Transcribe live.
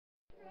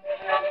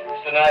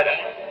tonight.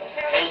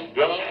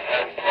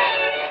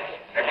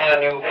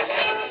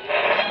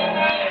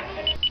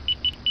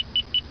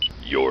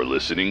 You're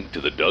listening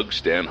to the Doug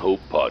Stanhope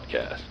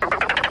podcast.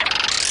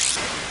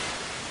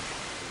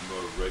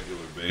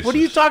 What are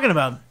you talking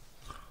about?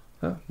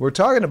 We're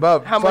talking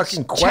about How much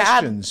fucking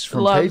Chad questions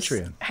from loves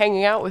Patreon.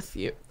 hanging out with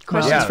you.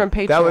 Questions from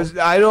Patreon. That was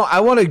I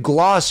want to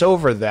gloss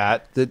over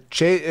that.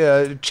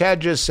 Chad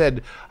just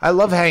said I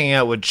love hanging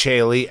out with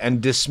Chaille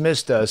and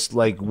dismissed us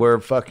like we're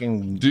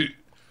fucking.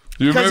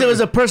 Because it was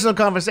a personal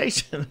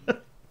conversation.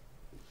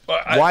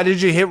 Why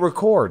did you hit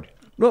record?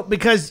 Well,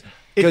 because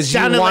it you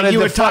sounded wanted like you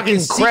the were talking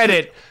fucking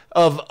credit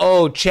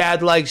of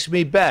Chad likes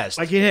me best.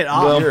 Like you hit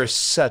off. You're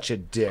such a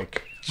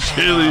dick.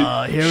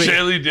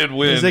 Chaille did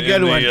win. Here's a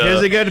good one.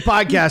 Here's a good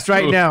podcast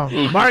right now.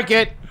 Mark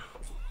it.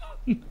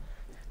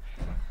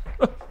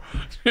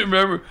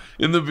 Remember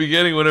in the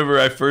beginning, whenever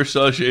I first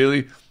saw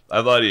Chaille,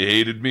 I thought he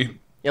hated me.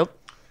 Yep.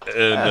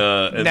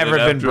 And never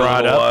been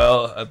brought up.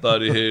 up. I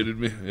thought he hated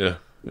me. Yeah.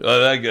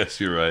 I guess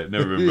you're right.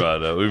 Never been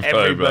brought up. We've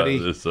probably brought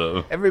this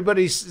up.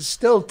 Everybody's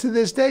still to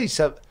this day.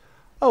 So,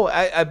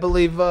 I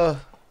believe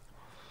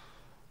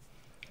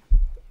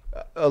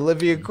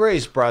Olivia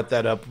Grace brought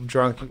that up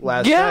drunk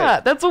last night. Yeah,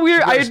 that's a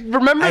weird. I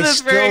remember this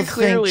very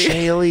clearly. I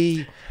still think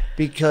Chaille,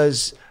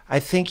 because I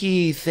think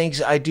he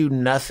thinks I do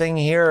nothing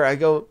here. I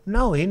go,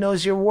 no, he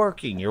knows you're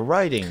working, you're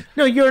writing.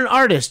 No, you're an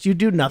artist. You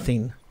do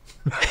nothing.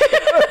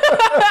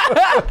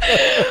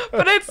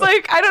 But it's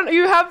like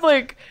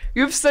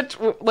you have such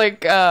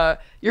like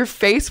your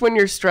face when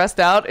you're stressed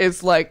out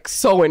is like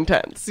so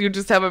intense. You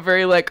just have a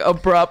very like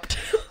abrupt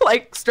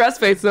like stress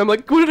face, and I'm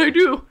like, what did I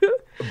do?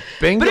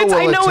 Bingo but will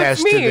I know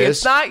attest it's me. to this.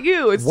 It's not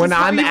you. It's when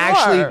just I'm how you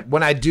actually are.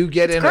 when I do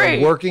get in great.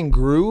 a working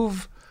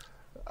groove.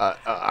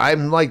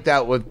 I'm like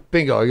that with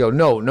bingo. I go,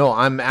 no,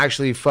 I'm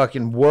actually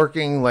fucking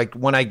working. Like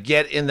when I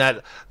get in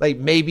that, like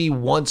maybe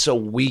once a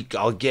week,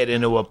 I'll get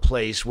into a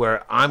place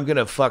where I'm going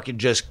to fucking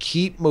just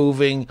keep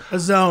moving. A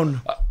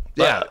zone.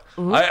 Yeah.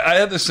 I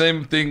had the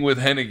same thing with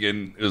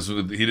Hennigan.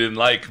 He didn't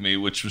like me,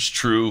 which was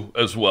true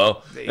as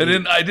well. And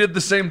then I did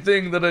the same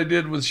thing that I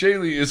did with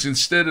Chaille, is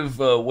instead of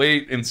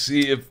wait and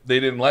see if they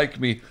didn't like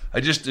me, I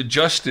just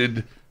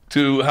adjusted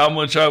to how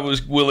much I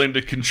was willing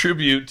to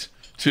contribute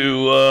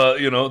to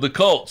the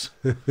cult.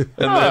 And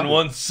then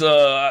once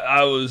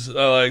I was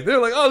like,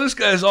 they're like, oh, this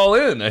guy's all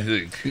in, I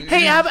think.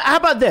 Hey, how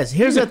about this?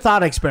 Here's a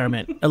thought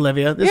experiment,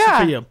 Olivia. This is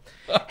for you.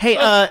 Hey,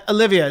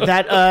 Olivia,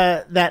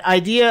 that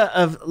idea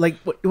of like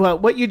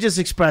what you just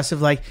expressed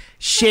of like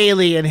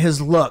Chaille and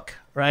his look,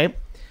 right?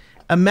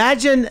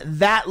 Imagine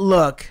that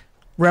look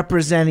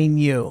representing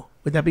you.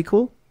 Would that be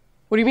cool?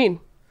 What do you mean?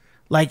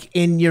 Like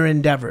in your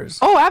endeavors.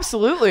 Oh,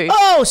 absolutely.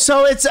 Oh,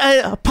 so it's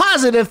a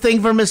positive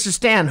thing for Mr.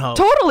 Stanhope.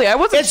 Totally. I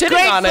wasn't It's shitting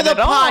great on for it the at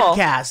all.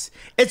 podcast.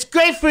 It's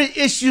great for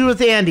issues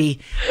with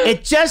Andy.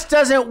 It just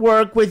doesn't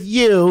work with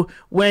you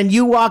when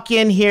you walk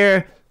in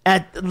here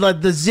at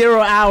the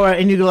 0 hour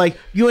and you go like,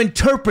 you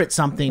interpret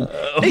something.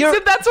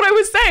 Except that's what I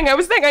was saying.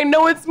 I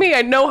know it's me.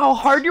 I know how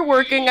hard you're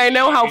working. I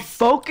know how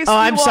focused you are.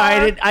 Oh, I'm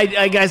sorry.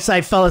 I guess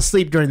I fell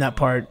asleep during that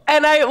part.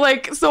 And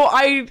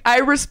I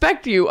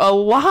respect you a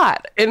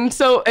lot. And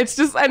so it's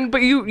just,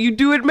 but you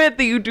do admit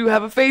that you do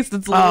have a face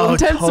that's a little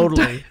intense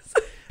sometimes.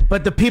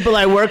 But the people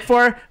I work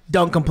for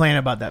don't complain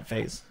about that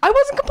face. I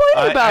wasn't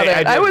complaining about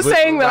it. I was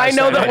saying that I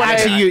know that when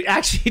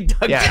actually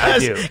Doug Yeah,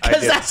 does. I do.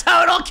 Because that's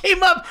how it all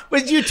came up,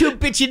 was you two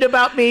bitching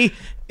about me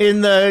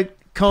in the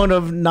cone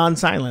of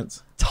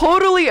non-silence.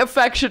 totally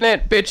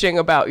affectionate bitching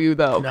about you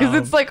though, because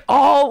it's like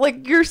all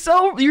like you're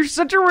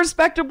such a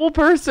respectable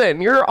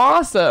person. You're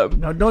awesome.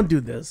 No, don't do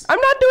this. I'm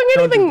not doing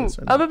anything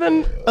other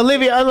than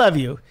Olivia, I love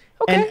you.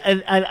 Okay.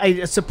 And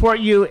I support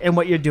you and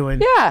what you're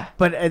doing. Yeah.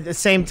 But at the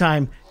same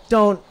time,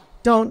 don't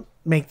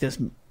make this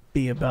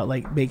be about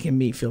like making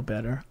me feel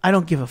better. I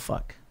don't give a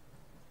fuck.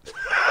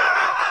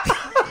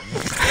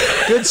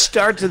 Good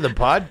start to the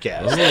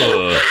podcast.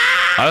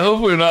 I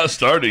hope we're not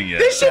starting yet.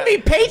 This should be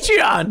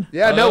Patreon.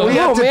 Yeah, no, we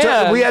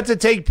have to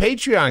take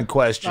Patreon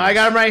questions. I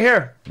got them right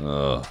here.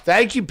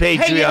 Thank you, Patreon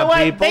Hey, you know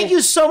what? people. Thank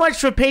you so much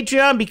for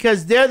Patreon,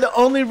 because they're the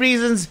only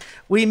reasons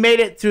we made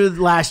it through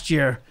last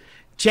year.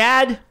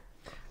 Chad,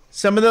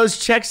 some of those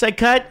checks I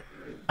cut,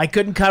 I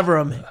couldn't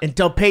cover them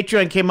until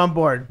Patreon came on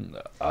board.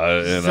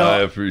 I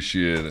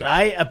appreciate it.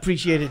 I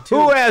appreciate it too.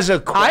 Who has a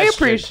question? I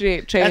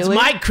appreciate Chaille. That's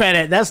my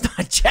credit. That's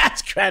not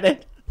Chad's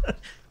credit.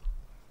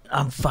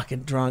 I'm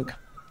fucking drunk.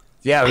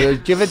 Yeah,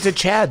 give it to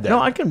Chad then.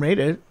 No, I can rate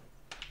it.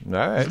 All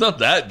right. He's not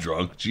that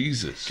drunk.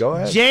 Jesus. Go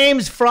ahead.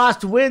 James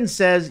Frost Wynn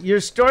says, your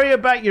story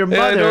about your Yeah,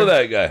 mother. I know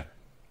that guy.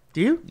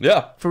 Do you?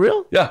 Yeah. For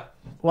real? Yeah.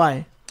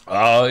 Why?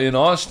 In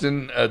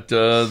Austin at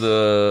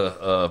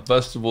the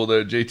festival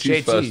there,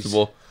 JT's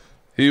festival,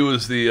 he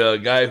was the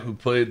guy who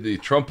played the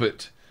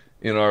trumpet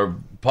in our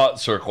pot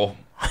circle.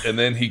 And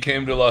then he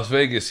came to Las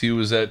Vegas. He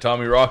was at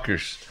Tommy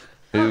Rocker's.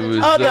 He was,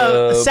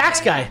 the sax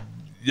guy.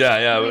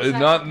 Yeah.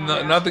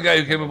 Not the guy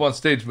who came up on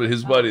stage, but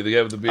his buddy, the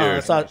guy with the beard.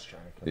 I thought.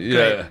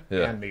 Yeah.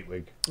 And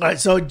Meatwig. All right,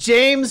 so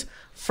James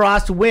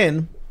Frost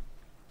Wynn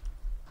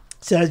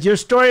says, your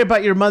story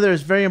about your mother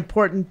is a very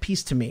important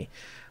piece to me.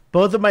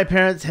 Both of my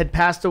parents had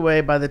passed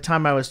away by the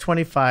time I was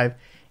 25,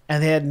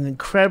 and they had an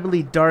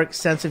incredibly dark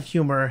sense of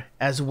humor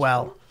as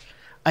well.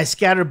 I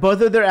scattered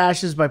both of their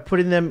ashes by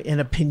putting them in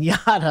a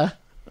piñata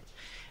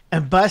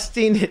and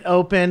busting it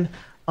open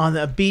on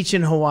the beach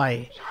in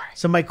Hawaii.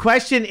 So my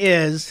question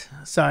is,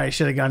 sorry, I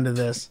should have gone to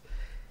this.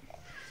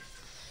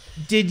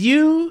 Did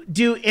you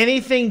do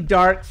anything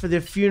dark for the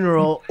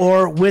funeral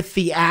or with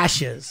the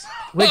ashes?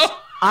 Which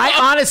I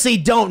honestly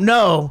don't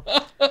know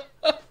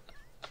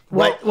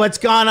what's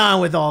gone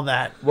on with all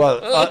that.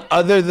 Well,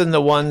 other than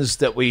the ones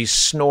that we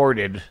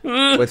snorted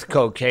with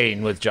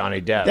cocaine with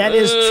Johnny Depp. That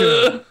is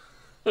true.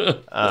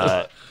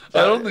 I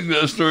don't think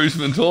that story's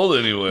been told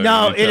anywhere.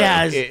 No, it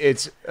has.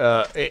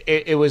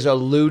 It was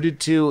alluded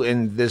to,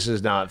 and this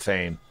is not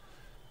fame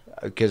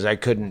because I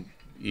couldn't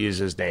use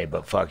his name,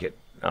 but fuck it.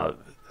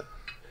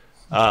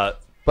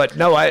 But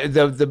no,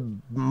 the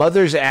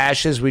mother's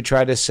ashes we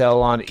try to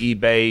sell on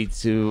eBay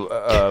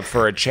to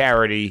for a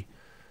charity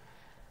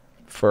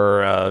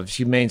for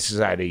Humane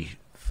Society.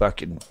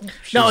 Fucking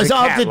no, it's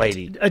all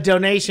lady. A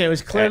donation. It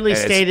was clearly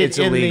stated. It's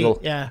illegal.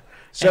 Yeah.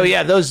 So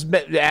yeah, those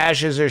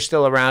ashes are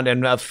still around,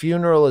 and a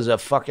funeral is a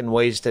fucking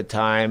waste of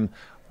time.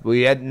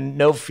 We had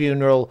no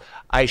funeral.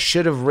 I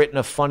should have written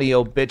a funny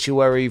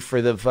obituary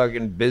for the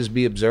fucking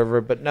Bisbee Observer,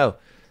 but no,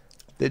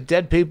 the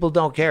dead people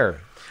don't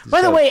care.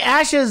 By the way,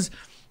 ashes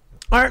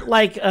aren't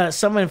like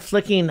someone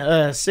flicking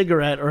a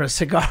cigarette or a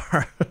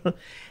cigar.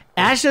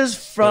 Ashes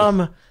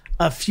from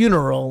a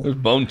funeral. There's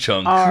bone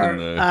chunks are, in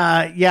there.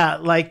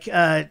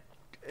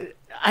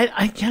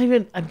 I can't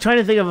even. I'm trying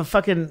to think of a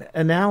fucking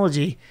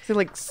analogy. Is it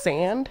like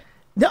sand?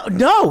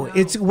 No,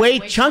 it's way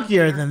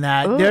chunkier than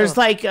that. Ugh. There's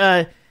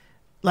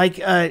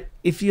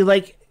if you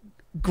like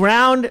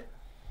ground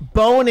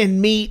bone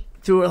and meat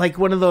through like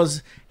one of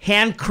those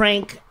hand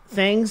crank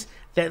things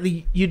that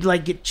you'd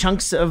like get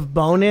chunks of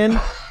bone in.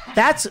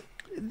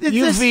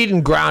 You've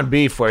eaten ground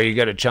beef where you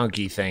get a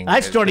chunky thing.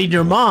 I've started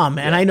your mom,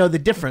 and I know the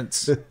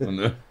difference.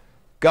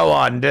 Go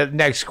on, the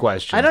next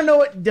question. I don't know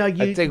what,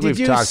 Doug. I think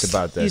we've talked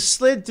about this. You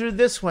slid through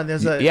this one.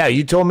 There's a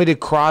you told me to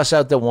cross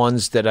out the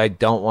ones that I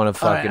don't want to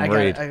fucking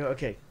read.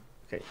 Okay.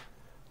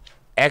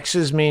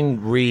 X's mean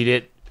read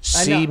it.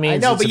 C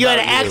means I know, it's but you had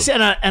an about X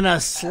and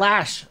a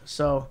slash,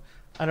 so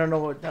I don't know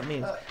what that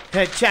means.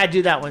 Hey, Chad,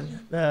 do that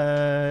one.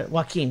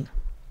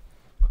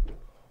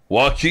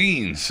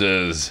 Joaquin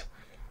says,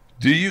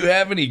 do you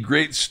have any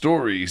great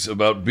stories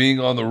about being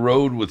on the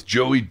road with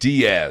Joey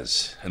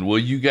Diaz? And will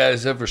you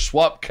guys ever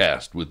swap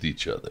cast with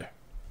each other?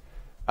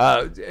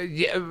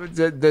 Yeah,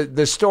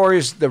 the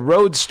stories, the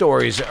road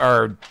stories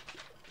are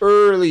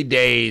early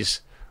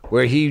days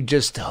where he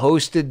just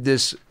hosted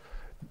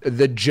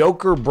the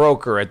Joker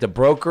Broker at the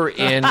Broker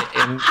Inn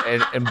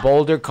in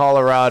Boulder,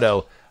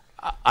 Colorado.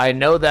 I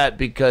know that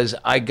because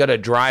I got a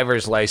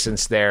driver's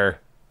license there.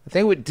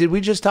 Did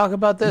we just talk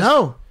about this?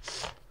 No.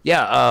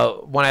 Yeah,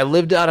 when I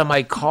lived out of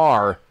my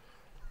car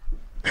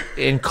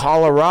in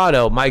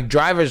Colorado, my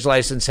driver's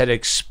license had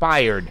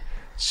expired.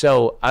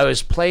 So I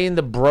was playing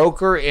the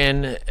Broker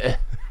in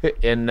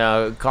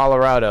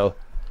Colorado,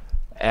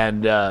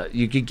 and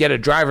you could get a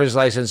driver's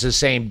license the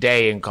same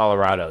day in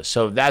Colorado.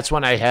 So that's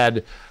when I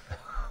had...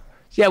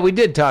 Yeah, we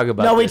did talk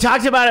about No, this. we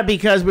talked about it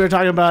because we were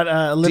talking about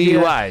Olivia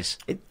DUIs.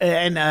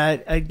 And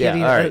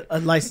getting right. a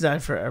license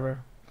out forever.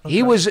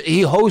 He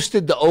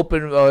hosted the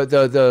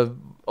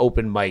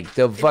open mic,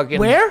 the fucking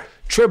Where?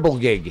 Tribble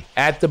gig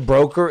at the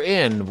Broker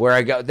Inn where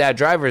I got that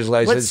driver's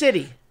license. What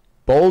city?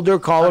 Boulder,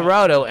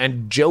 Colorado,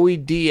 and Joey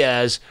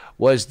Diaz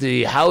was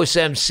the house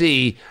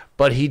MC,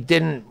 but he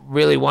didn't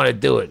really want to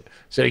do it.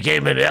 So he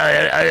came in.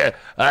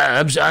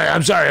 I'm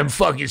sorry, I'm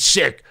fucking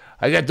sick.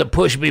 I got the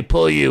push me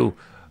pull you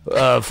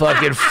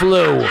fucking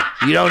flu.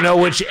 You don't know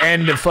which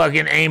end to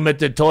fucking aim at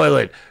the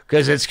toilet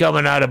because it's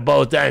coming out of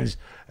both ends,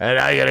 and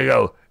I gotta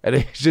go.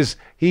 And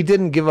he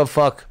didn't give a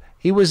fuck.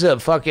 He was a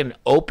fucking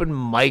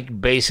open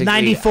mic, basically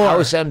 94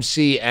 house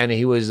MC, and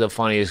he was the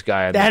funniest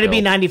guy. That had to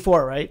be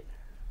 94, right?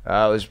 It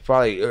was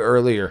probably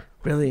earlier.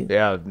 Really?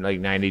 Yeah, like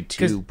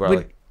 92,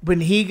 probably.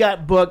 When he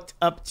got booked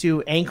up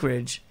to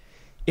Anchorage,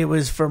 it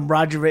was from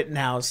Roger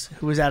Rittenhouse,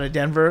 who was out of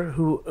Denver,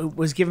 who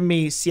was giving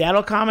me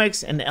Seattle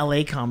comics and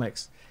LA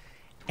comics.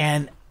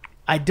 And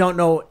I don't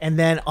know. And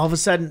then all of a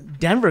sudden,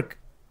 Denver,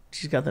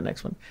 she's got the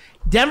next one.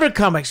 Denver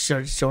comics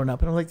started showing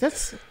up. And I'm like,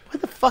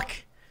 what the fuck?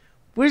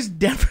 Where's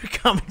Denver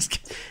comics?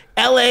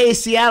 LA,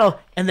 Seattle,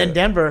 and then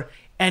Denver.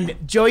 And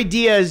Joey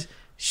Diaz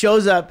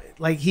shows up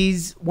like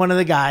he's one of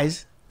the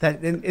guys.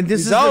 And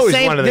this is always the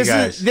same, one of the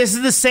guys. This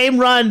is the same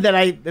run that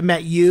I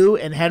met you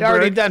and He'd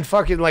already Hedberg. done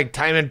fucking like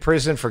time in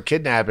prison for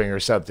kidnapping or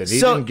something. He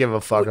didn't give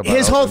a fuck about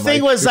his whole open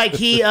thing mic. was like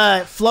he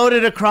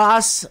floated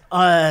across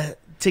to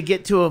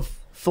get to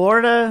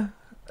Florida.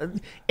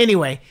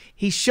 Anyway,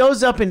 he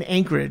shows up in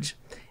Anchorage,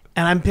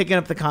 and I'm picking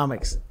up the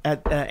comics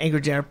at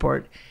Anchorage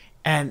Airport,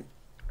 and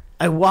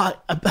I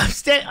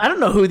don't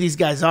know who these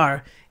guys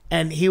are,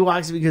 and he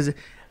walks me because,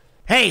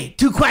 hey,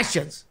 2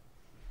 questions.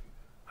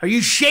 Are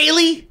you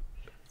Chaille?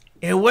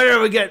 And where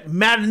we get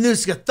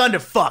Matanuska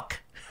Thunderfuck?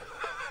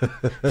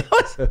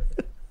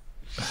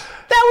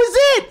 was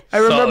it. I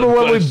remember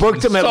when we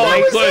booked him at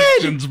Solid Lake.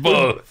 questions,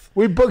 both.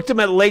 We booked him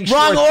at Lakeshore.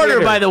 Wrong order,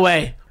 Theater. by the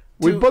way.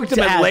 We booked him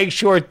to at add.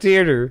 Lakeshore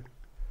Theater.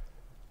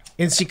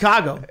 In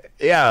Chicago.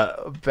 Yeah,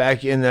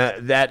 back in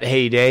that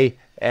heyday,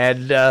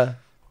 and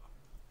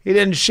he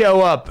didn't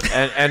show up.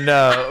 And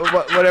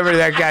whatever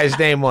that guy's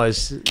name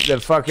was, the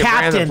fucking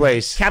ran the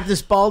place. Captain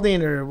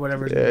Spaulding or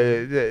whatever.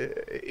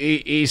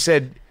 He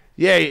said,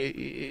 "Yeah,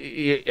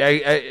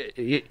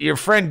 your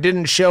friend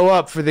didn't show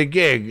up for the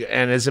gig,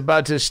 and it's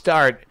about to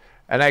start."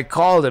 And I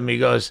called him. He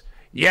goes,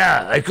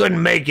 "Yeah, I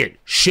couldn't make it.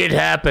 Shit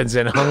happens,"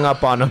 and hung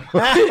up on him.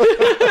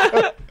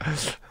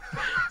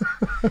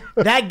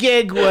 That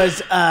gig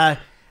was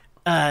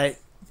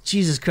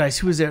Jesus Christ,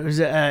 who was there? Was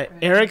it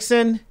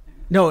Erickson?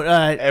 No,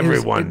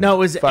 Everyone. It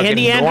was Fucking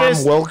Andy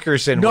Andrews, Norm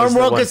Wilkerson. Norm was the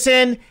one.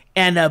 Wilkerson,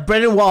 and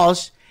Brendan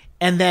Walsh,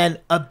 and then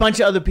a bunch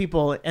of other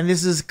people. And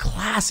this is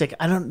classic.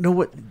 I don't know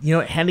what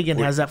Hennigan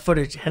has that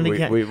footage.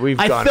 Hennigan, we've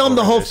I gone filmed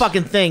the over whole this.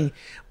 fucking thing,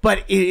 but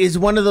it is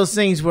one of those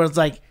things where it's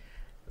like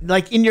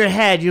in your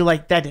head, you're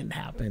like, that didn't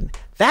happen.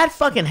 That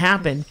fucking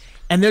happened.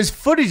 And there's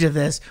footage of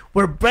this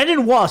where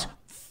Brendan Walsh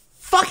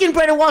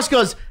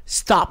goes,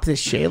 "Stop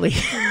this, Chaille."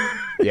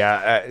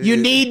 Yeah, You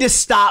need to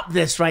stop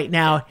this right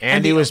now.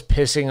 Andy was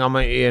pissing on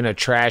me in a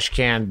trash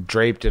can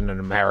draped in an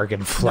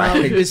American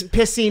flag. He was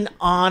pissing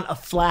on a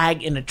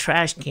flag in a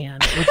trash can,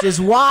 which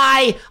is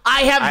why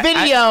I have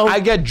video I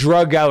got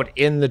drug out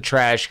in the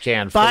trash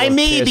can full by of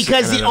me piss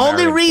because and the an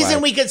only American reason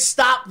flag. we could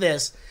stop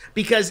this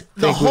because I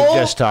the think whole we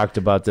just talked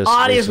about this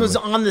audience was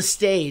recently. on the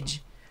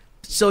stage,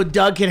 so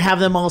Doug could have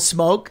them all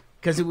smoke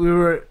because we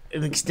were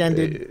an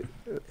extended.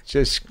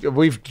 Just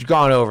we've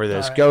gone over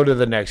this. Go to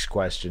the next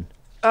question.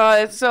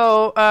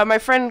 So my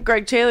friend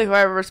Ggreg Chaille, who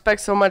I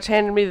respect so much,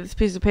 handed me this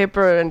piece of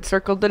paper and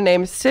circled the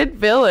name Sid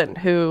Villain,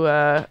 who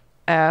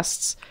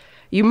asks,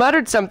 "You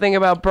muttered something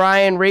about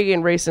Brian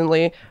Regan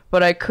recently,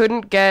 but I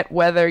couldn't get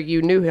whether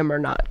you knew him or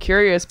not.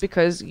 Curious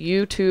because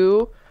you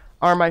two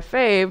are my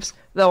faves,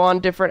 though on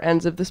different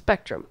ends of the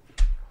spectrum."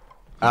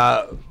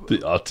 The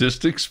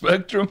autistic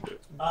spectrum?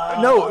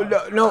 No.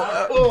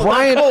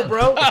 Brian,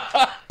 bro.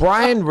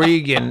 Brian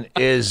Regan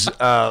is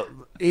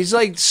he's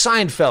like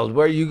Seinfeld,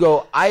 where you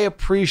go, I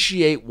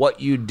appreciate what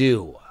you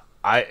do.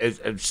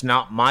 It's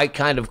not my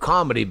kind of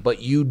comedy,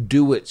 but you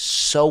do it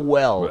so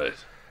well. Right.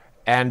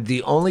 And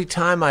the only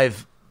time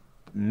I've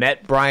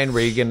met Brian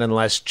Regan,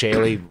 unless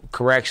Chaille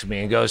corrects me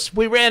and goes,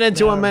 "We ran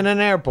into him in an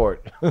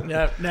airport."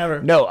 No,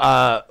 never.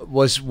 No,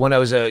 was when I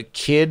was a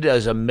kid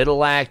as a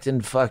middle act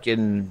in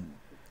fucking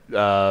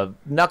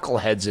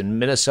Knuckleheads in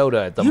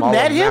Minnesota at the Mall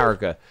met of him?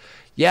 America.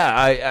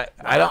 Yeah,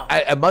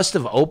 I must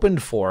have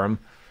opened for him,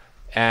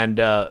 and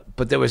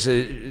but there was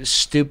a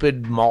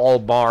stupid mall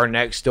bar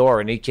next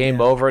door, and he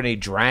came over and he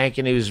drank,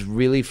 and he was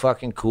really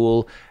fucking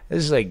cool.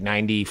 This is like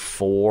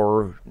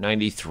 94,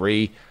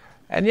 93.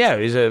 And yeah,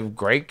 he's a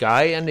great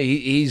guy, and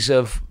he's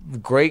a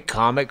great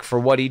comic for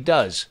what he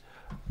does.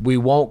 We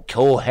won't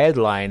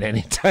co-headline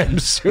anytime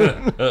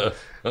soon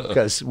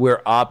because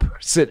we're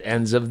opposite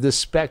ends of the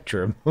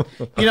spectrum.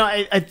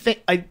 I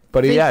think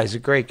But yeah, he's a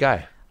great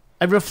guy.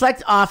 I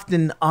reflect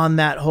often on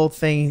that whole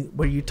thing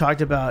where you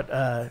talked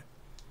about,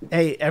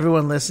 hey,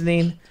 everyone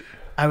listening,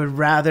 I would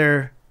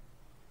rather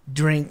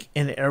drink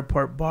in an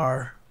airport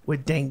bar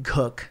with Dane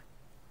Cook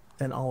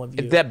than all of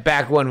you. That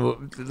back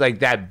one, like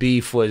that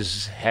beef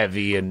was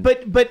heavy, and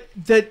but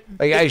the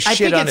like I think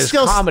shit on it's his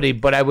still- comedy,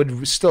 but I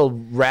would still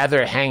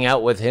rather hang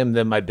out with him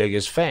than my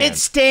biggest fan. It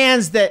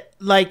stands that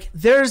like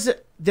there's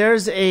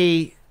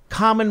a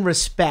common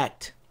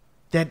respect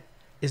that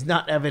is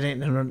not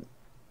evident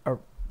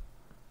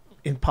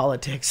in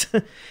politics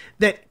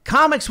that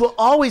comics will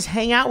always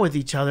hang out with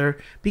each other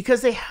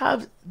because they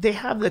have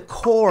the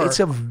core. It's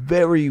a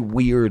very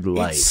weird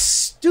life. It's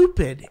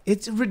stupid.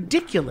 It's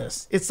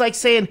ridiculous. It's like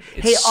saying,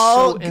 It's "Hey,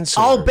 so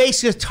insular. all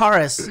bass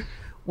guitarists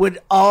would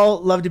all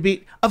love to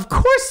be." Of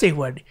course they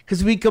would,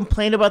 because we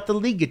complain about the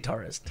lead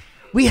guitarist.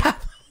 We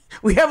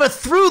have a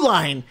through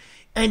line,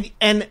 and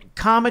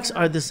comics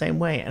are the same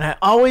way. And I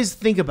always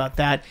think about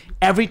that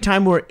every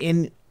time we're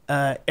in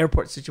an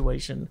airport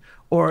situation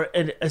or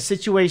a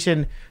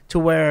situation to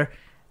where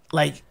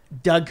like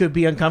Doug could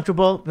be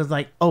uncomfortable. It's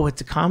like, oh,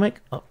 it's a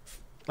comic, oh,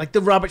 like the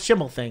Robert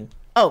Schimmel thing.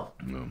 Oh,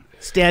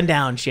 stand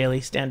down,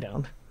 Chaille, stand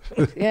down.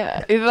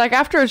 Yeah, it's like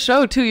after a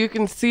show too, you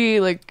can see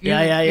like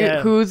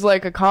who's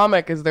like a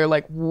comic is they're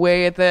like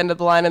way at the end of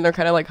the line and they're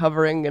kind of like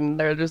hovering and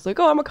they're just like,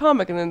 oh, I'm a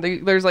comic, and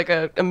then there's like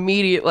a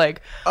immediate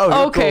like,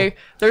 Oh, okay, cool.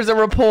 there's a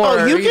rapport.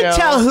 Oh, you can know?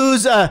 tell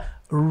who's a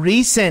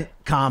recent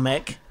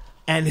comic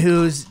and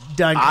who's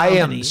done I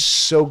comedy. am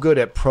so good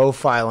at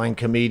profiling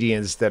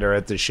comedians that are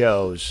at the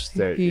shows.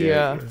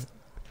 Yeah.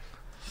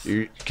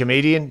 You're a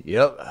comedian?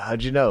 Yep.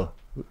 How'd you know?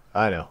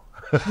 I know.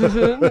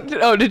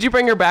 Oh, did you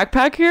bring your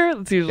backpack here?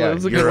 That's usually Yeah,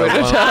 that's a you're good way to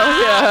alone.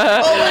 tell.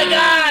 Yeah. Oh my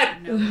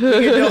God!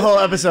 We can do a whole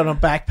episode on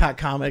Backpack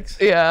Comics.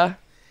 Yeah.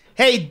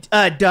 Hey,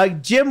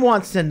 Doug, Jim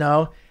wants to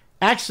know,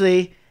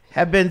 actually,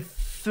 have been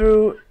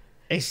through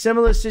a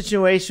similar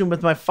situation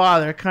with my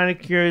father. Kind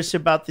of curious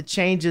about the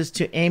changes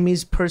to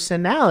Amy's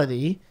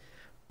personality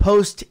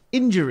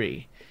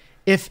post-injury.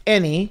 if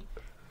any,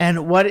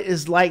 and what it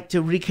is like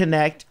to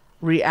reconnect,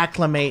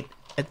 reacclimate,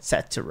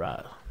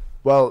 etc.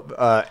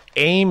 Well,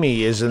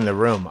 Amy is in the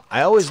room.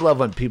 I always love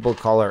when people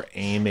call her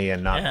Amy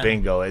and not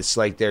Bingo. It's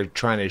like they're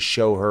trying to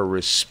show her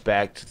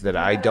respect that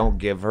I don't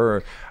give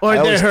her. Or I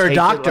they're always her take it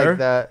doctor. like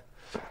that.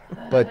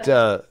 But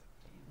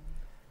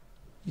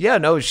yeah,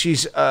 no,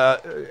 she's.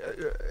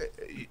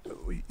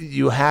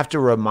 You have to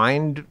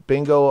remind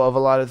Bingo of a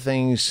lot of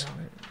things.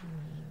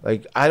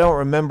 Like, I don't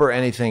remember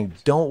anything.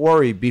 Don't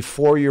worry.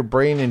 Before your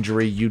brain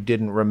injury, you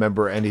didn't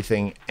remember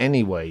anything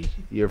anyway.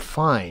 You're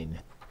fine.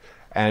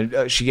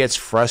 And she gets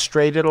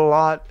frustrated a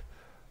lot,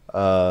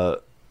 and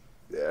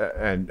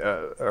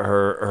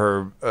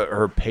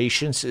her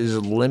patience is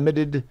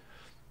limited.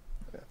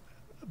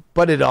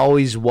 But it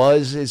always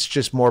was. It's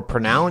just more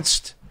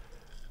pronounced.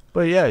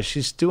 But yeah,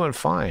 she's doing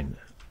fine.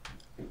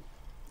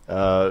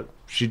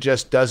 She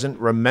just doesn't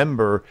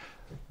remember,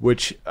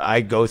 which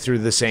I go through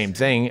the same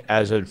thing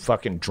as a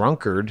fucking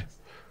drunkard.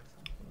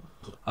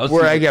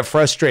 I get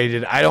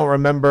frustrated. I don't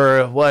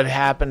remember what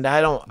happened.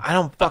 I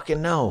don't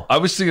fucking know. I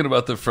was thinking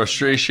about the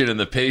frustration and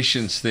the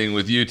patience thing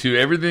with you two.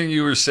 Everything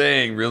you were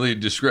saying really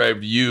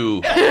described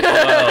you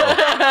well.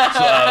 So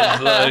I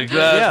was like,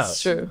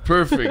 that's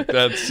perfect.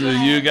 That's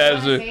you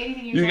guys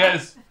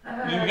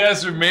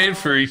are made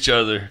for each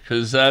other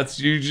because that's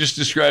you just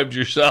described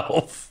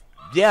yourself.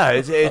 Yeah,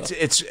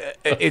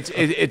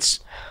 it's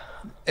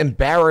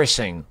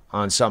embarrassing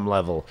on some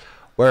level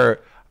where.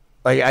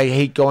 Like, I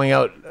hate going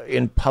out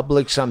in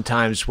public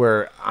sometimes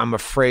where I'm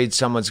afraid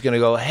someone's going to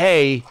go,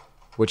 hey,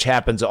 which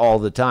happens all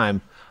the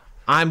time.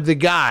 I'm the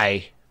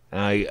guy. And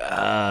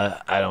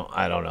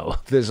I don't know.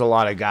 There's a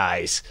lot of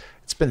guys.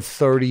 It's been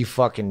 30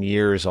 fucking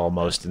years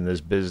almost in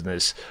this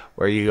business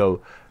where you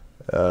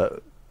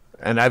go,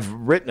 and I've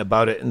written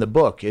about it in the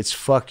book. It's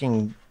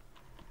fucking,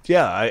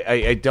 yeah,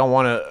 I don't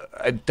want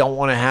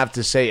to have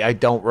to say I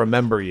don't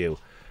remember you.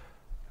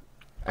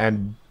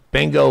 And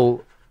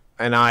Bingo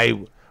and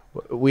I,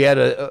 we had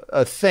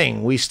a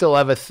thing. We still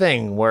have a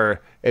thing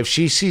where if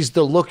she sees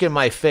the look in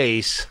my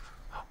face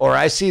or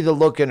I see the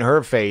look in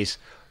her face,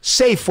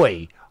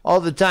 Safeway,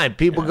 all the time.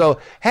 People go,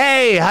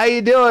 hey, how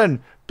you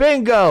doing?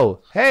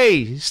 Bingo.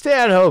 Hey,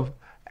 Stanhope.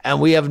 And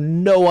we have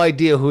no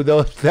idea who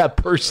that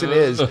person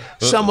is.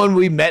 Someone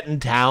we met in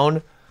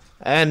town.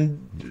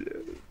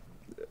 And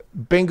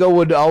Bingo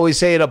would always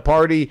say at a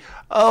party,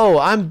 oh,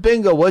 I'm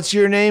Bingo. What's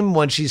your name?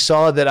 When she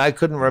saw that I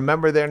couldn't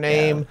remember their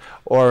name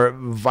or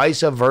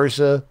vice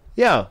versa.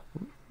 Yeah,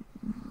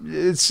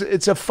 it's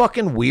a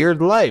fucking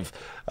weird life.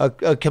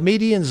 A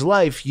comedian's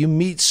life, you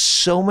meet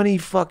so many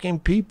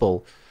fucking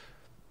people,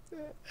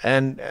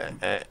 and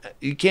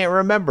you can't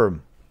remember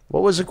them.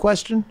 What was the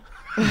question?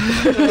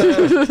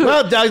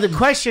 Well, Doug, the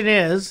question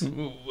is...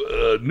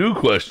 new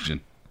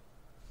question.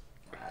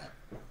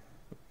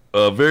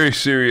 A very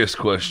serious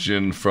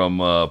question from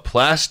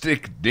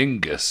Plastic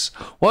Dingus.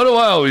 Why do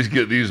I always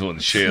get these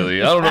ones,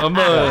 Chaille? I don't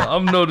know.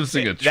 I'm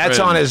noticing a trend. That's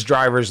on his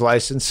driver's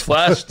license.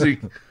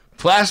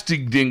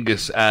 Plastic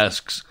Dingus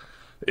asks,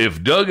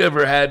 if Doug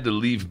ever had to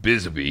leave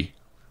Bisbee,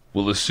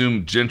 we'll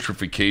assume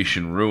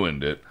gentrification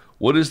ruined it,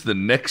 what is the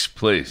next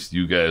place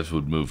you guys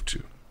would move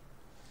to?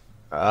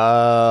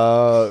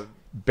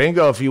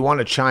 Bingo, if you want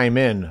to chime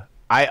in.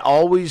 I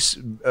always,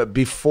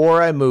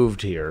 before I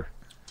moved here,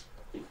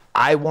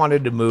 I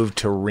wanted to move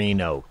to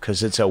Reno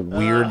because it's a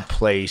weird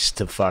place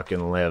to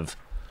fucking live.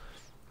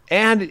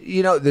 And,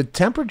 you know, the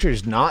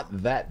temperature's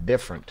not that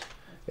different.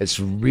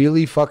 It's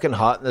really fucking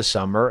hot in the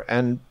summer,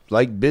 and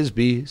like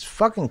Bisbee, it's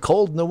fucking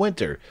cold in the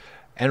winter.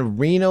 And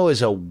Reno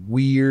is a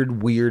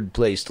weird, weird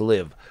place to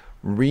live.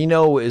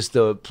 Reno is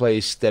the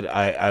place that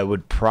I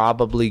would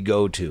probably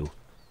go to.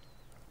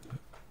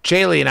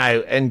 Chaille and I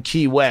and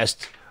Key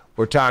West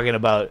were talking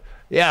about,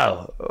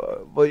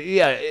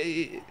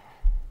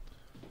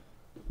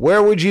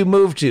 where would you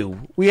move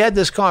to? We had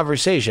this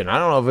conversation. I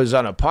don't know if it was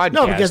on a podcast.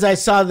 No, because I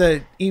saw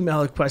the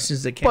email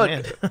questions that came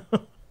in.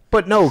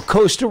 But no,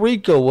 Costa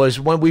Rica was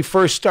when we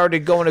first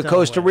started going to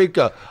Costa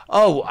Rica.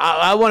 Oh,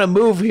 I want to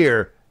move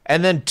here.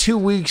 And then 2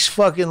 weeks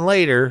fucking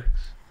later,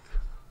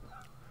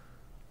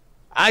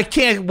 I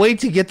can't wait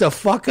to get the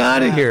fuck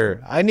out of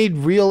here. I need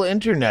real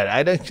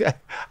internet.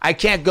 I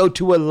can't go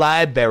to a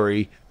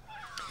library.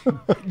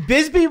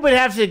 Bisbee would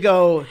have to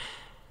go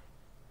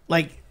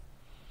like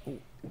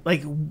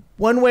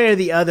one way or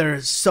the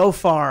other so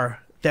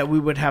far that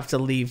we would have to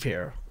leave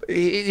here.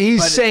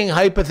 He's saying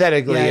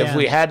hypothetically, if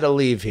we had to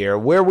leave here,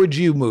 where would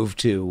you move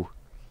to?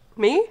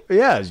 Me?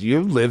 Yeah,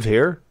 you live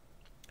here.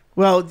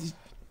 Well,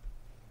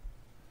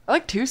 I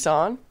like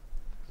Tucson.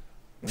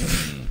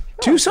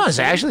 Tucson's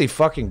actually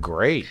fucking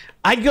great.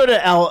 I'd go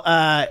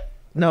to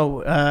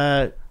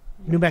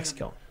New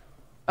Mexico.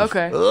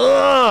 Okay.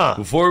 Ugh.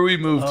 Before we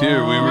moved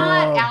here,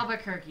 Not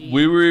Albuquerque.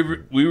 we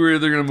were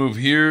either going to move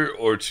here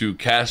or to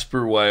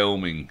Casper,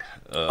 Wyoming.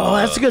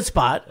 That's a good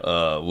spot.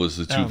 Was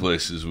the two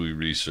places we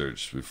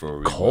researched before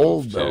we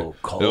Cold moved though. here.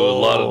 Cold. There were a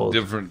lot of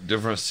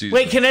different seasons.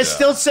 Wait, can I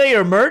still say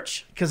your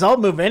merch? Because I'll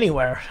move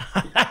anywhere.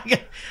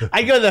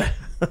 I go the.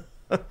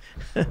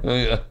 Oh,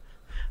 yeah.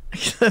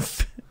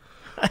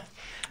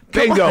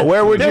 Bingo.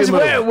 Where would you move?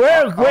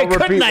 Where I'll couldn't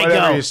repeat I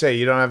whatever go? you say.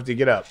 You don't have to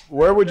get up.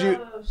 Where would you?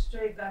 Go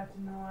straight back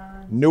to New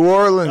Orleans. New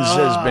Orleans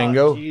says Oh,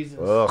 Bingo. Jesus.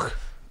 Ugh.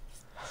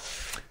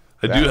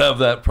 I do have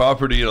that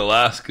property in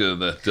Alaska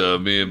that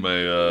me and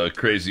my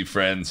crazy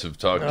friends have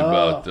talked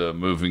about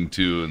moving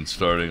to and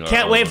starting.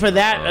 Can't wait for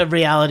that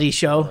reality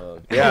show.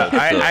 Yeah,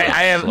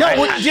 I have. No,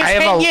 I, just I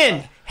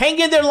have hang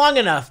in there long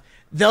enough.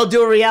 They'll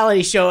do a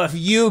reality show of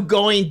you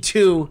going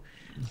to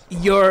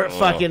your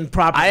fucking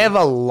property. I have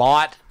a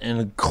lot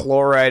in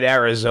Chloride,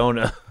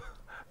 Arizona,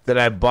 that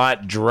I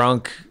bought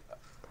drunk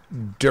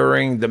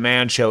during the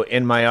Man Show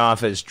in my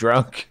office,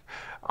 drunk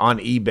on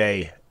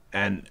eBay,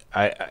 and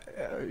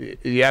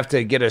you have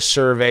to get a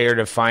surveyor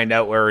to find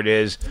out where it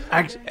is.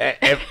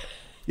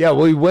 Yeah,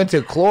 we went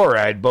to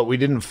Chloride, but we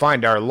didn't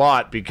find our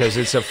lot because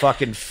it's a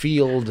fucking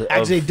field.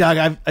 Actually,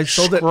 Doug, I've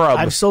sold it. scrub.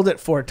 I've sold it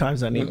 4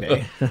 times on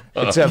eBay.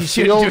 It's a You shouldn't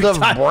field of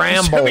You should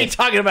bramble. be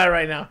talking about it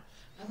right now.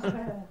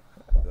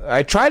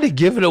 I tried to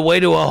give it away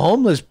to a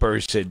homeless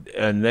person,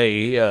 and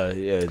they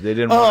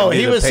didn't. Oh, want to do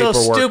he the was so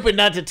paperwork. stupid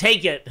not to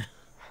take it.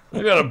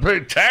 You gotta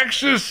pay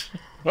taxes.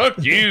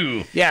 Fuck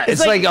you. Yeah, It's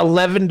it's like- like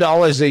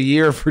 $11 a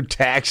year for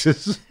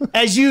taxes.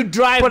 As you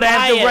drive But by I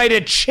have to it, write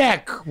a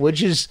check,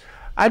 which is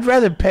I'd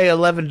rather pay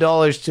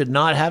 $11 to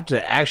not have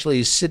to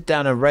actually sit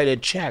down and write a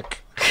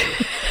check.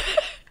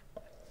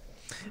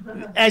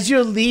 as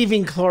you're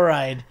leaving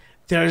Chloride,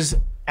 there's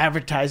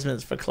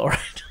advertisements for Chloride.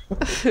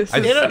 they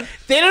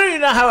don't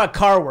even know how a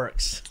car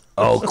works.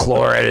 Oh,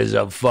 Chloride is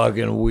a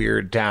fucking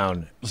weird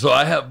town. So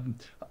I have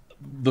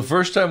the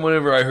first time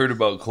whenever I heard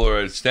about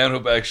Chloride,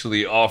 Stanhope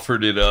actually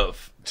offered it up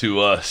to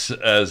us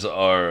as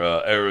our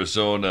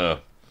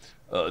Arizona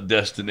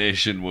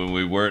destination when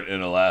we weren't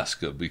in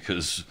Alaska,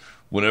 because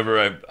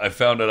whenever I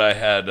found out I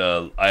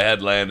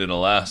had land in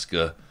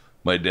Alaska,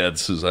 my dad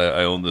says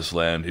I own this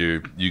land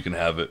here, you can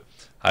have it.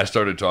 I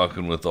started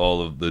talking with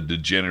all of the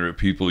degenerate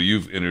people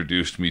you've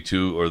introduced me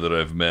to or that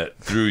I've met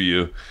through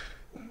you,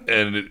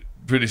 and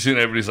pretty soon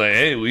everybody's like,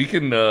 "Hey, we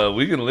can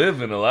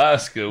live in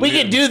Alaska. We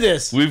can do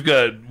this." We've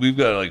got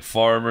like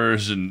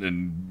farmers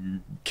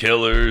and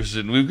killers,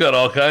 and we've got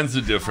all kinds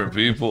of different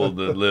people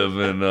that live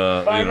in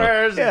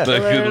Farmers and that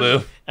can killers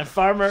live. and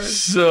farmers.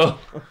 So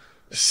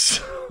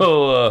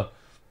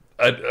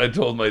I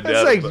told my dad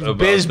It's like about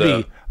Bisbee.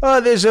 that. Oh,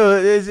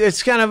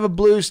 it's kind of a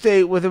blue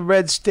state with a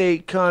red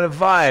state kind of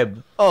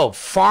vibe. Oh,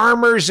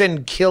 farmers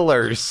and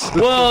killers.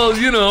 Well,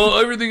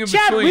 everything in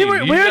Chad, between. we were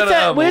at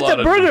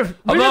the burger.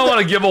 I don't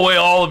want to give away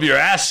all of your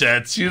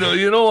assets. You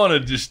don't want to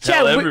just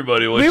tell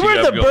everybody what you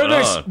have going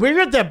on. We were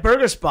at that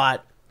burger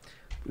spot.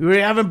 We were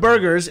having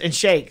burgers and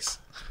shakes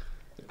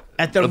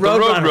at the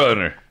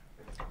Roadrunner.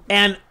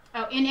 And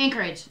in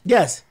Anchorage.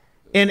 yes,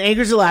 in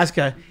Anchorage,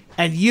 Alaska,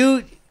 and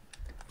you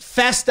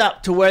fessed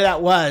up to where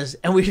that was,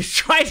 and we just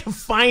tried to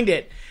find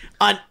it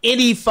on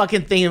any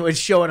fucking thing that would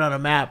show it on a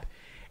map.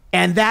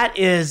 And that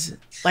is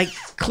like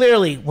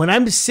clearly when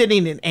I'm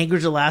sitting in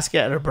Anchorage, Alaska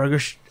at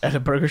a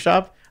burger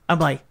shop, I'm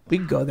like, we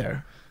can go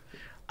there.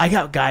 I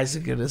got guys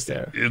that get us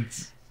there.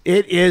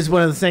 It is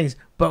one of the things,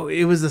 but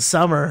it was the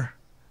summer.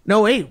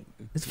 No, wait,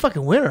 it's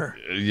fucking winter.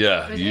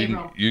 Yeah, It was you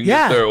April. can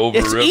get there over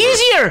it's river.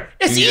 easier.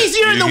 It's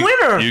easier in the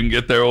winter. You can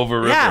get there over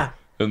river Yeah.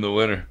 in the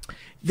winter.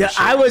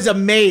 I was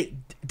amazed,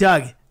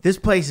 Doug. This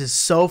place is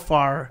so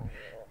far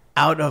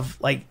out of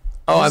like.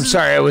 Oh, I'm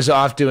sorry. I was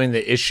off doing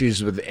the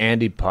Issues with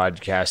Andy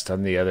podcast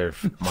on the other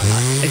mic.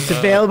 It's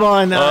available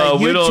on we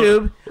don't-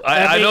 YouTube.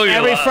 I know you're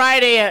every lying.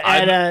 Friday at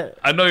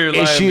I know you're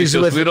lying Issues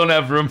because with- we don't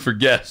have room for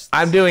guests.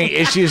 I'm doing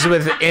Issues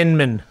with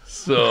Inman.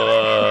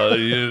 So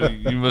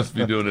you must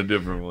be doing a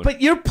different one.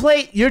 But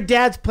your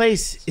dad's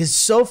place is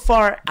so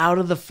far out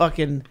of the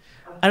fucking.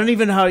 I don't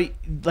even know how you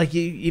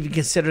even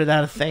consider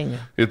that a thing.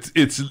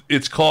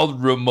 It's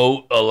called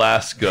remote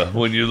Alaska.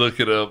 When you look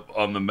it up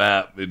on the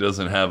map, it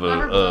doesn't have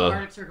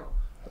Arctic Circle.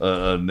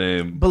 a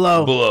name.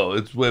 Below.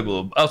 It's way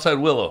below. Outside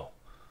Willow.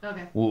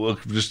 Okay.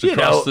 Just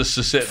across the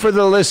Susitna. For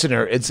the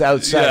listener, it's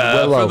outside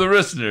Willow.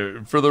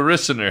 For the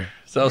listener.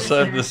 It's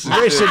outside the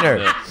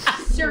Listener.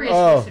 Serious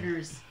Oh.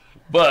 listeners.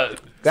 But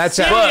That's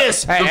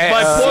Serious. But Hey,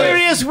 my point-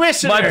 Serious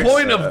listeners. My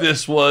point of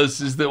this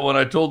is that when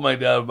I told my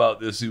dad about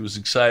this, he was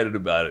excited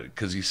about it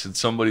because he said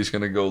somebody's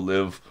going to go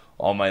live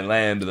on my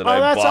land that I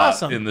that's bought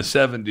awesome. in the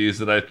 70s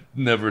that I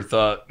never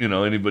thought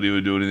anybody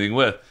would do anything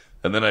with.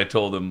 And then I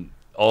told him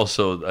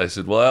also, I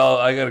said, well,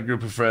 I got a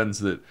group of friends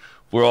that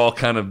we're all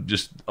kind of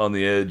just on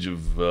the edge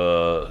of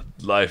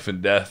life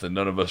and death, and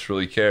none of us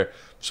really care.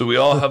 So we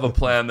all have a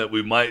plan that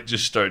we might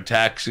just start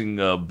taxing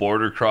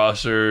border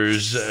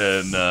crossers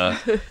and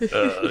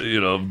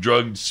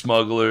drug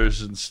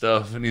smugglers and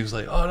stuff. And he was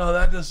like, "Oh no,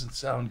 that doesn't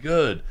sound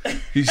good."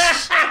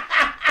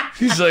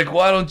 He's like,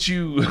 "Why don't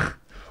you?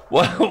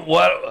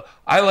 Why?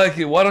 I like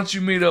it. Why don't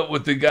you meet up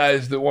with the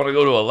guys that want to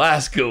go to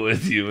Alaska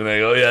with you?" And I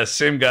go, "Yeah,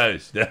 same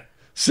guys. Yeah,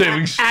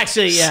 same exact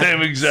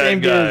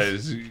Same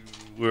guys.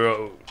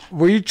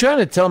 Were you trying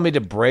to tell me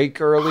to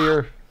break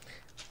earlier?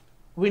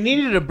 We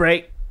needed a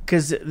break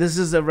because this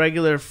is a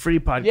regular free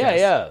podcast.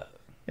 Yeah.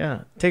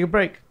 Yeah. Take a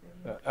break.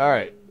 All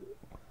right.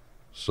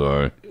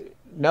 Sorry."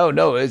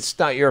 No, it's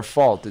not your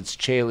fault. It's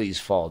Chaille's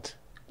fault.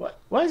 What?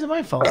 Why is it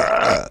my fault?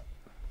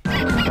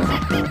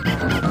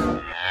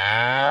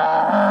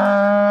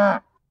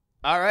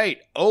 All right,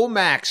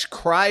 Omax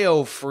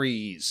Cryo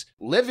Freeze.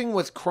 Living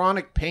with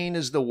chronic pain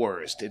is the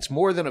worst. It's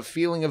more than a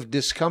feeling of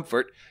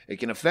discomfort. It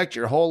can affect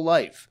your whole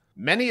life.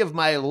 Many of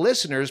my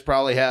listeners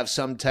probably have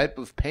some type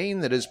of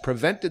pain that has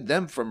prevented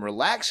them from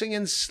relaxing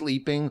and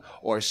sleeping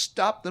or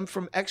stopped them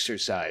from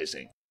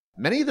exercising.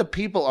 Many of the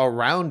people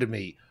around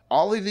me,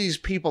 all of these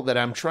people that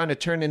I'm trying to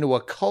turn into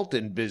a cult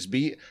in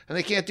Bisbee, and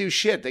they can't do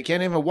shit. They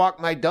can't even walk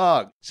my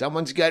dog.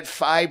 Someone's got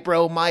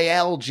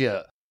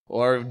fibromyalgia.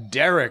 Or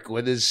Derek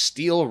with his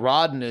steel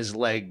rod in his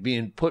leg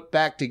being put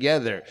back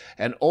together,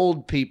 and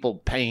old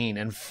people pain,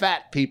 and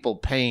fat people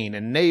pain,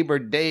 and neighbor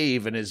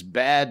Dave and his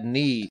bad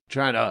knee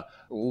trying to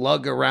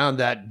lug around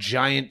that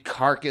giant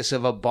carcass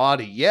of a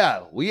body.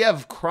 Yeah, we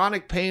have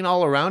chronic pain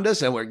all around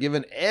us, and we're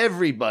giving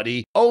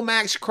everybody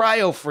Omax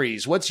Cryo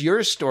Freeze. What's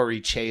your story,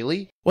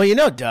 Chaille? Well, you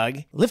know, Doug,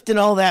 lifting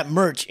all that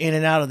merch in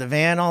and out of the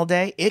van all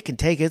day, it can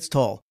take its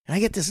toll. And I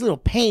get this little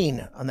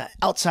pain on the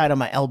outside of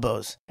my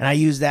elbows. And I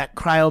use that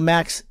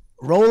CryoMax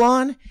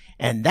roll-on,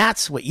 and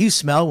that's what you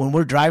smell when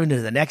we're driving to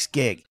the next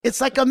gig.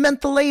 It's like a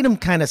mentholatum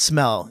kind of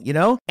smell, you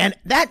know? And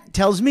that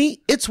tells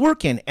me it's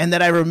working and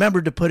that I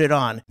remembered to put it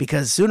on,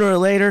 because sooner or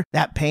later,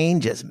 that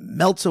pain just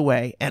melts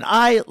away. And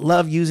I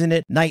love using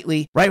it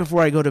nightly right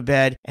before I go to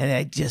bed, and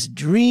I just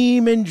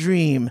dream and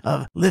dream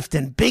of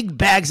lifting big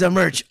bags of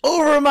merch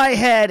over my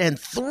head and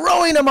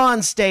throwing them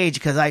on stage,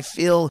 because I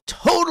feel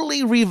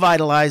totally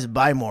revitalized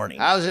by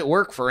morning. How does it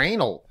work for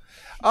anal?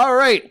 All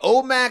right,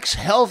 Omax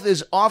Health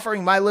is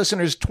offering my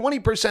listeners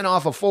 20%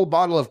 off a full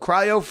bottle of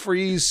Cryo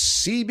Freeze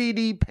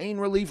CBD pain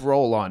relief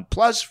roll-on,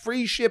 plus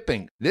free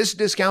shipping. This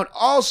discount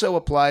also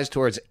applies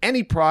towards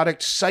any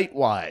product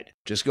site-wide.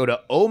 Just go to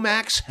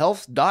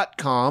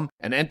omaxhealth.com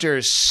and enter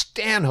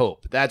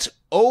Stanhope. That's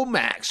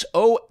Omax,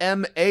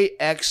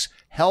 O-M-A-X,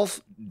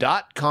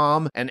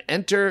 health.com, and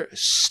enter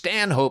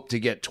Stanhope to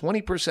get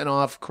 20%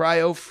 off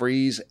Cryo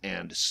Freeze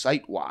and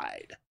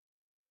site-wide.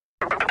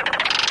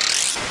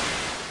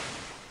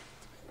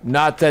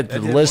 Not that the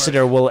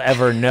listener will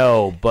ever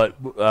know, but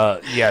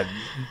yeah,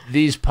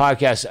 these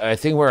podcasts, I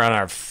think we're on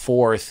our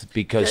fourth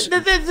because...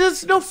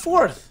 There's no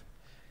fourth.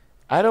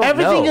 I don't know.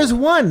 Everything is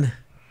one.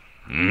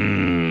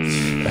 Ladies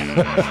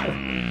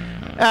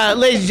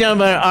and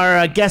gentlemen,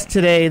 our guest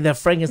today, the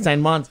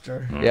Frankenstein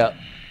monster. Yeah,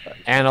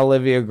 and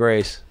Olivia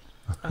Grace.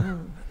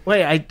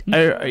 Wait,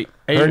 her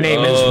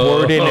name is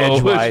Warden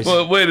Edgewise.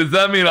 Wait, does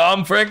that mean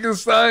I'm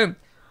Frankenstein?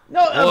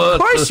 No,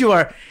 of course you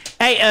are.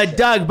 Hey,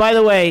 Doug, by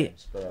the way...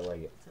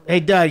 Hey,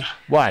 Doug.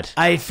 What?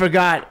 I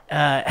forgot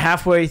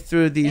halfway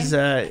through these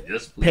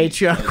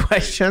Patreon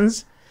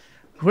questions,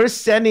 we're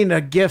sending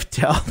a gift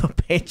to all the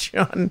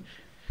Patreon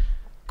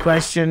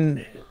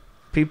question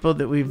people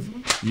that we've...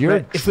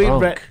 You're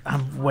drunk.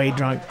 I'm way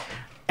drunk.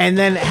 And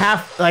then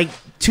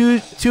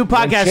two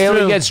podcasts when Chaille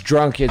through... gets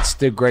drunk, it's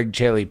the Ggreg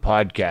Chaille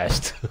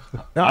podcast.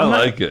 No, I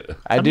like it.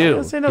 I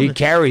do. He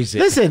carries it.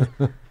 Listen,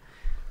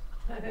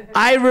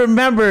 I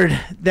remembered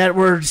that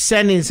we're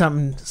sending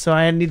something, so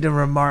I need to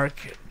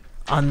remark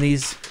on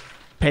these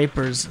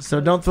papers.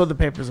 So don't throw the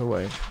papers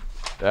away.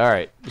 All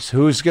right. So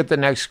who's got the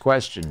next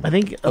question? I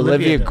think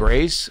Olivia does.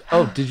 Grace.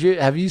 Oh,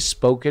 have you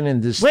spoken in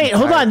this? Wait,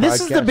 hold on. podcast?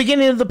 This is the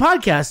beginning of the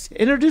podcast.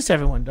 Introduce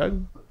everyone,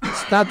 Doug.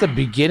 It's not the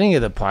beginning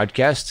of the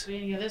podcast.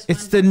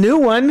 It's the new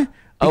one.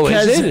 Oh, is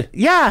because- it?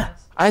 Yeah.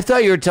 I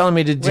thought you were telling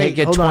me to take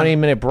a hold on.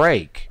 20-minute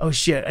break. Oh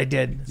shit, I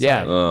did.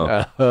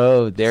 Yeah.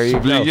 Oh. There you go.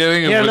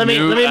 Beginning Here, of let me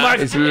mark-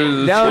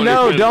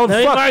 No, don't Let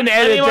me fucking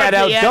edit that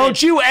out. edit.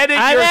 Don't you edit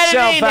I'm yourself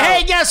editing. out.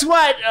 Hey, guess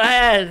what?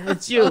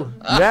 It's you.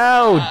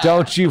 No,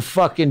 don't you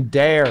fucking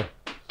dare.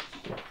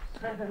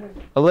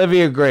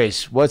 Olivia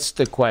Grace, what's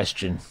the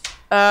question?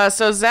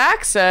 So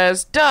Zach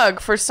says,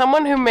 Doug, for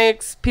someone who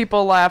makes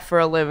people laugh for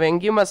a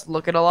living, you must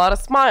look at a lot of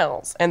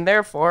smiles, and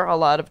therefore a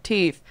lot of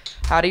teeth.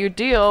 How do you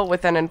deal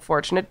with an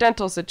unfortunate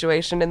dental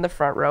situation in the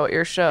front row at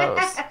your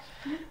shows?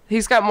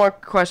 He's got more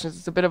questions.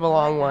 It's a bit of a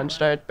long one.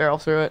 Should I barrel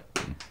through it?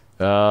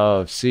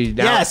 Oh, see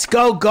now. Yes,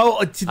 go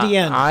to the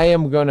end. I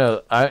am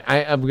gonna.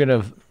 I'm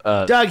gonna.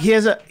 Doug, he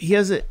has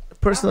a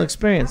personal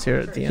experience here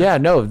at the end. Yeah,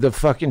 no, the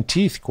fucking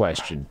teeth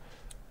question.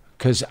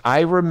 Because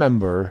I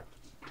remember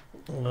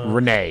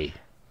Renee,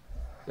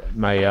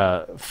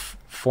 my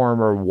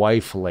former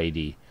wife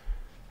lady,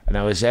 and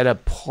I was at a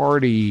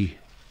party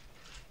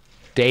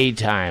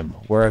daytime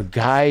where a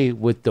guy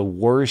with the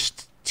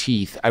worst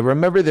teeth. I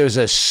remember there was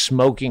a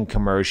smoking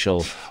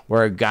commercial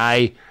where a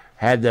guy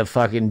had the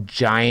fucking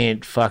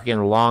giant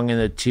fucking long in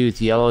the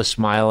tooth yellow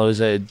smile. It was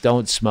a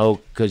don't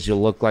smoke because you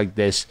look like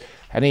this.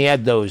 And he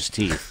had those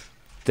teeth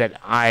that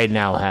I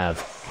now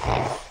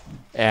have.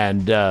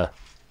 And I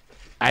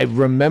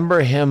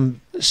remember him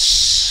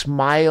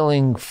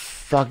smiling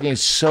fucking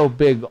so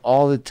big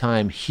all the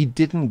time. He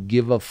didn't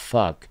give a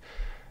fuck.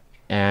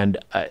 And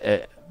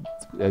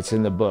it's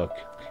in the book.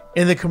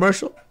 In the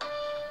commercial?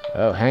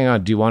 Oh, hang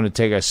on. Do you want to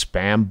take a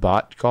spam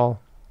bot call?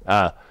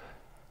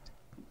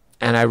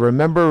 And I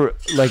remember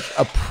like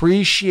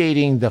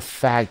appreciating the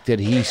fact that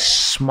he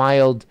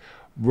smiled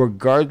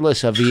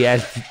regardless of he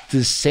had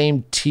the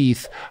same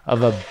teeth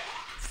of a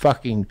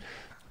fucking,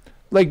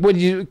 like when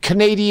you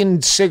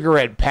Canadian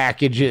cigarette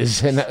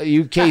packages and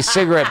UK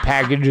cigarette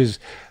packages,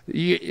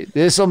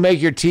 this will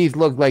make your teeth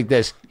look like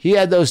this. He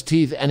had those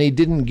teeth and he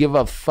didn't give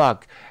a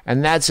fuck.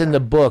 And that's in the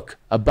book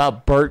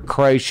about Bert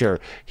Kreischer.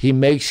 He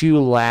makes you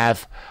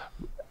laugh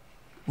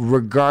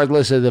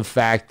regardless of the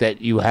fact that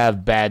you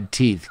have bad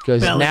teeth.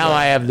 Because now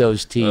I have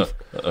those teeth.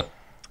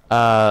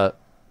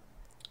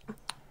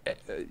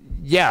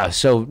 Yeah,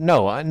 so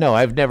no,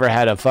 I've never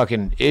had a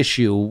fucking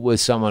issue with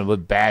someone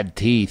with bad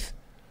teeth.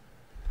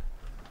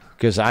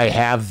 Because I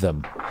have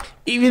them.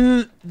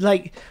 Even,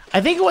 like,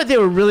 I think what they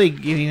were really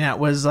getting at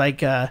was,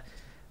 like,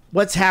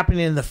 what's happening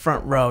in the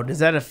front row. Does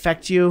that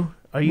affect you?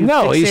 Are you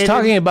No, he's fixated?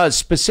 talking about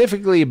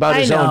specifically about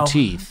his own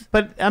teeth.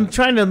 But I'm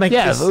trying to make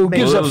this... who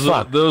gives a Well,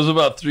 fuck? that was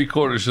about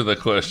 3/4 of the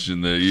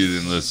question that you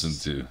didn't listen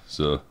to.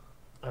 So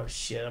Oh,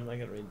 shit, I'm not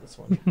going to read this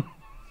one.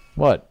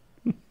 What?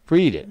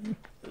 Read it.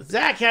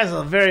 Zach has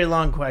a very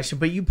long question,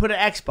 but you put an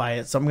X by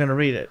it, so I'm going to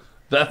read it.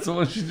 that's the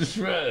one she just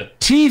read.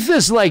 Teeth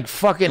is like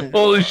fucking...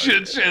 Holy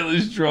shit,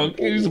 Shayla's drunk.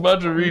 He's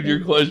about to read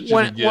your question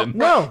again.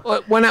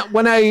 When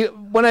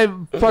I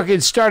fucking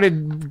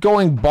started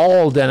going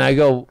bald and I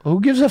go, who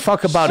gives a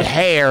fuck about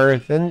hair?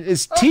 Then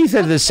his teeth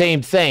are the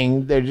same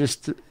thing. They're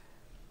just...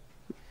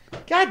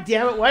 God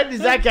damn it! Why does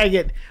that guy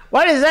get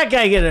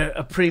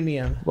a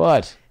premium?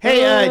 What?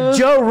 Hey,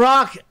 Joe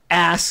Rock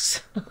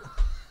asks.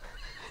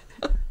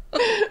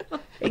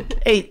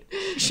 hey,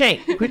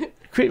 Shank,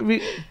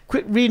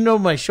 quit reading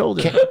over my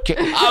shoulder.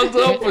 I was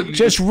open.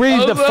 Just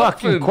read the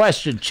fucking open.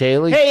 question,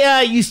 Chaille.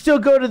 Hey, you still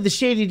go to the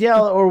Shady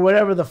Dell or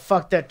whatever the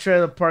fuck that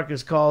trailer park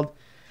is called?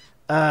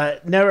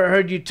 Never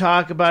heard you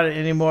talk about it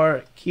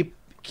anymore.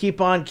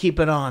 Keep on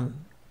keeping on.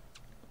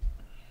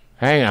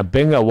 Hang on,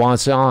 Bingo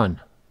wants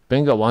on.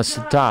 Bingo wants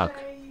to talk.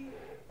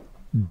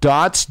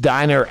 Dot's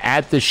Diner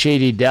at the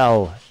Shady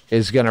Dell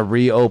is going to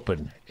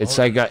reopen. It's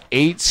like a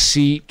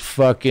 8-seat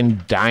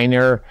fucking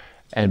diner,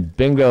 and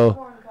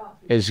Bingo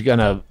is going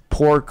to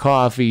pour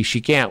coffee.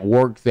 She can't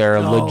work there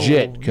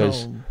legit,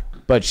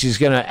 but she's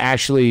going to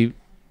actually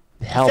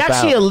help out. It's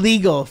actually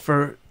illegal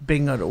for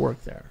Bingo to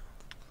work there.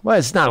 Well,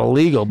 it's not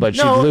illegal, but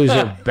she'd lose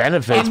her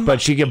benefits,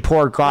 but she can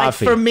pour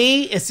coffee. Like for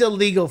me, it's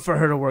illegal for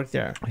her to work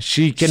there.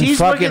 She can She's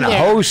fucking working there.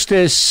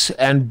 hostess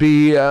and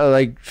be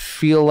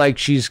feel like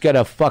she's got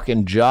a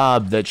fucking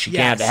job that she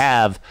can't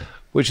have,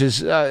 which is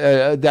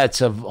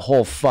that's a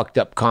whole fucked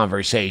up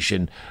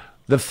conversation.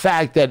 The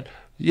fact that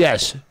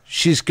yes,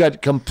 she's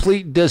got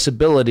complete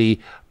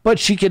disability, but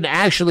she can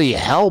actually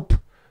help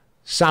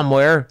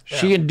somewhere. Yeah.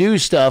 She can do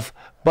stuff,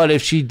 but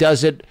if she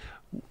does it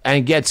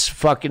and gets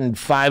fucking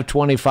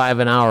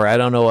 $5.25 an hour, I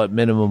don't know what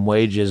minimum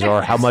wage is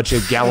or how much a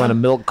gallon of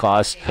milk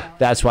costs.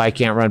 That's why I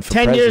can't run for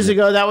 10 years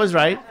ago, that was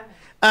right.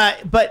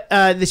 But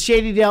the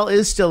Shady Dell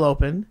is still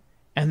open,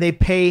 and they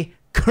pay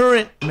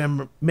current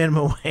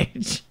minimum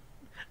wage.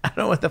 I don't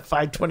know what the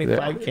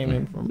 $5.25 came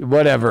in from.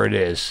 Whatever it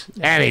is.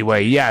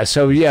 Anyway,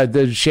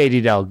 the Shady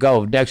Dell.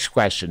 Go. Next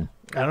question.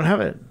 I don't have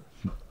it.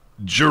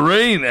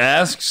 Gerain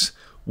asks,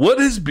 what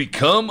has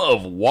become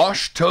of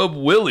Washtub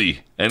Willie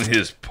and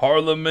his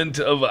Parliament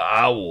of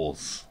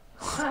Owls?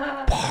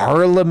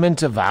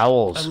 Parliament of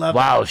Owls.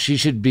 Wow, she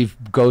should be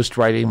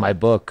ghostwriting my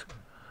book.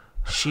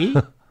 She?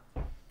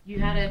 You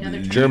had another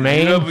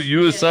Jermaine?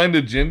 You assigned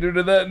a gender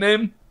to that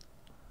name?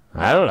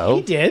 I don't know.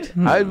 He did.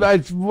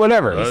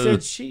 Whatever. He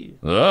said she.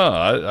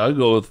 I'll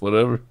go with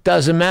whatever.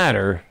 Doesn't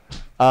matter.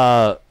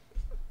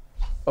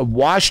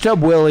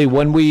 Washtub Willie,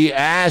 when we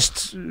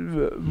asked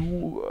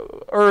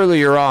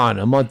earlier on,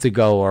 a month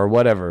ago or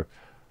whatever,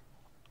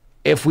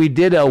 if we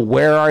did a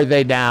Where Are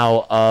They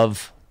Now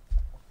of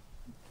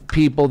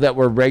people that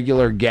were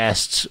regular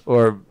guests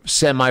or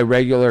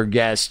semi-regular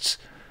guests,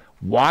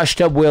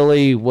 Washtub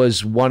Willie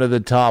was one of the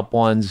top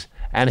ones,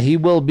 and he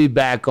will be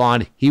back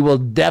on. He will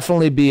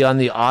definitely be on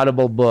the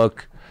Audible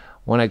book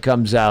when it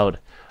comes out.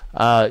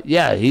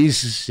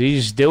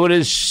 He's doing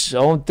his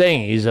own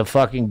thing. He's a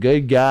fucking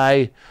good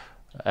guy.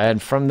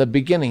 And from the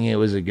beginning, he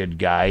was a good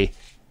guy.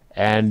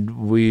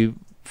 And we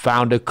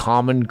found a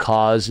common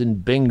cause in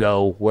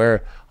Bingo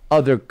where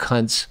other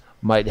cunts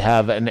might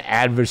have an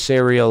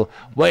adversarial,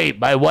 wait,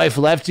 my wife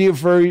left you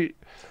for...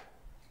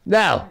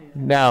 No,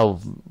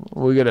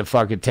 we're going to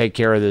fucking take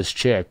care of this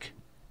chick.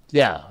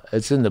 Yeah,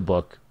 it's in the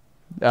book.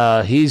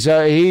 He's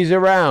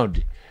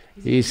around.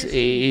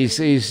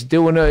 He's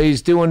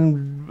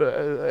doing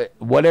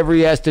whatever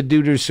he has to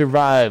do to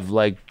survive,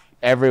 like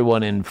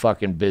everyone in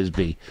fucking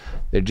Bisbee.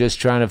 They're just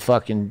trying to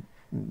fucking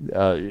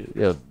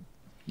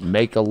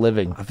make a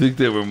living. I think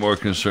they were more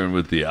concerned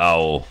with the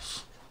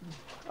owls.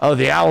 Oh,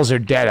 the owls are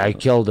dead. I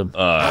killed them.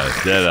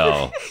 Dead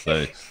owl.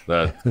 Thanks.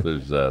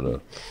 There's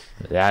that.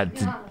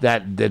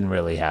 That didn't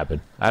really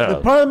happen. I don't know.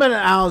 The Parliament of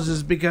Owls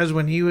is because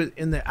when he was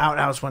in the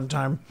outhouse one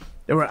time,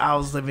 there were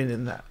owls living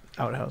in that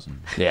outhouse.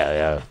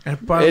 Yeah.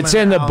 And Parliament It's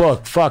in the of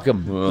book. Fuck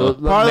them.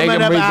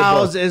 Parliament of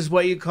Owls is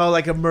what you call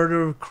like a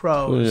murder of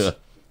crows. Yeah.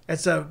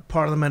 It's a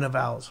Parliament of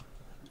Owls.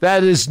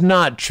 That is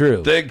not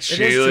true. Thanks, It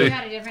is You Shaylee.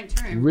 had a different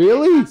term.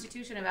 Really? Like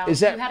Constitution of Owls. Is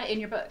that- You had it in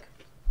your book.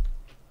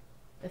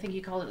 I think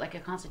you called it like a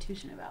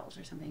Constitution of Owls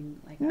or something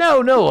like that.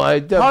 No.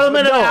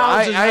 Parliament of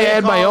Owls is I what you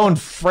had my call own A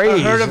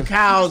phrase. herd of I was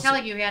cows.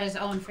 telling you he had his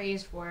own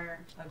phrase for.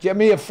 Get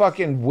me a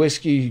fucking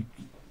whiskey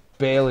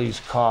Bailey's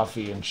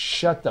coffee and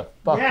shut the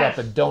fuck Yes.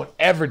 up and don't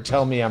ever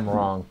tell me I'm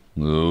wrong.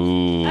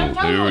 Oh, I'm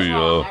telling you here what's we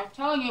wrong. go. I'm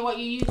telling you what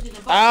you used in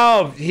the book.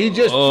 Oh, he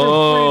just threw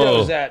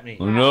Fritos at me.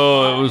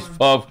 No, it was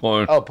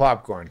popcorn. Oh,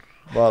 popcorn.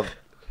 Well,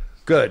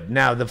 good.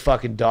 Now the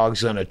fucking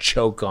dog's gonna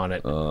choke on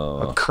it.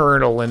 A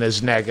kernel in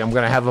his neck. I'm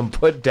gonna have him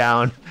put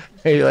down.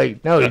 And you're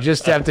like, no, you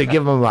just have to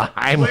give him a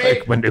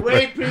Heimlich maneuver.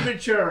 Wait,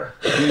 premature.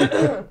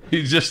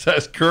 He just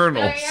has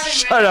kernels.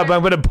 Shut up.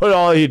 I'm gonna put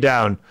all of you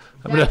down.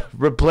 I'm gonna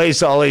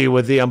replace all of you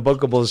with the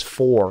Unbookables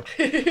 4.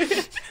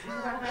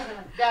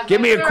 Give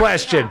me a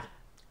question.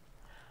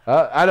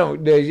 I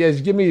don't.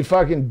 Just give me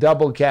fucking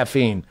double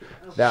caffeine.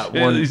 That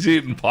And one. he's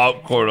eating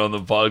popcorn on the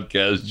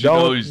podcast. You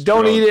know he's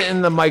Don't drunk. eat it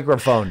in the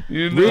microphone.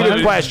 You know Read a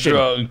he's question.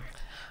 drunk.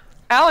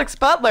 Alex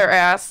Butler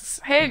asks,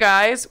 "Hey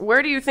guys,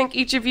 where do you think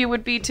each of you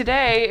would be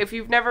today if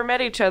you've never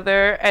met each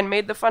other and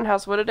made the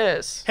Funhouse what it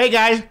is?" Hey,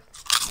 guys.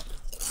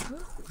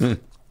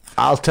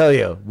 I'll tell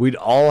you, we'd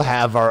all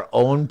have our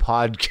own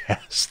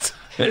podcast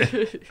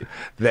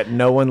that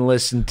no one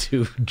listened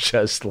to,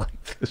 just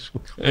like this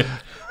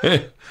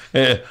one.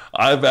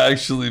 I've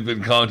actually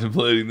been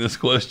contemplating this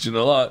question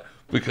a lot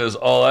because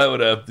all I would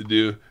have to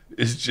do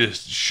is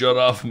just shut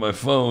off my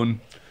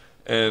phone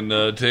and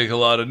take a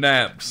lot of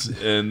naps,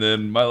 and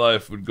then my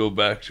life would go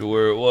back to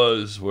where it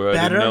was, where I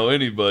Better? didn't know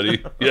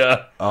anybody.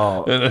 Yeah.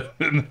 Oh. And I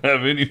didn't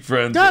have any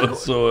friends Doug-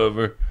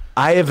 whatsoever.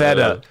 I have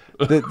had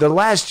the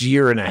last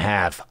year and a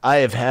half, I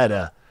have had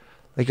a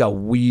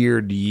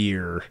weird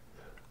year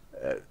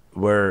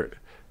where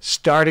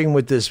starting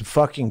with this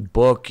fucking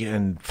book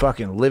and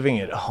fucking living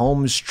at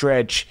home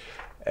stretch,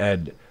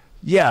 and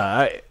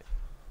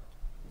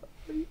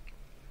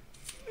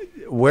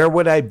where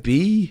would I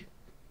be?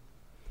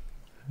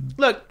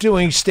 Look,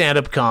 Doing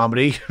stand-up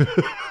comedy.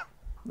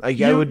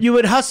 I would. you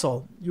would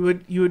hustle. You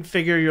would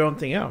figure your own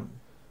thing out.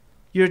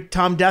 You're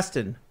Tom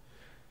Destin.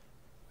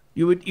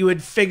 You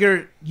would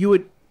figure. You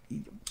would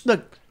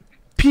look.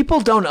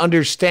 People don't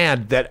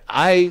understand that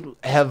I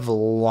have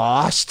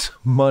lost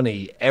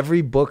money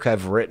every book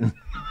I've written.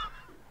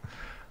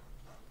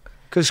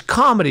 Because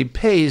comedy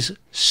pays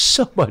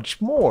so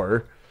much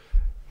more.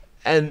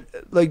 And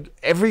like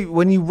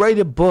when you write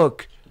a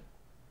book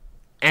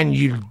and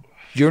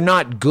you're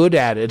not good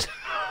at it,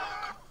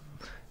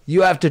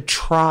 you have to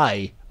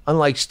try.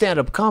 Unlike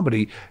stand-up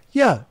comedy,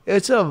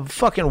 it's a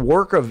fucking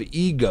work of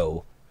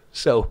ego.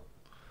 So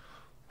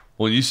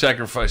Well, you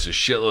sacrifice a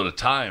shitload of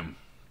time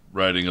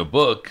writing a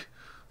book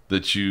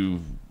that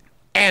you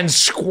and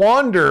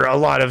squander a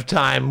lot of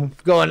time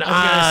going,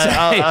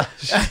 I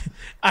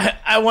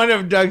wonder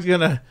if Doug's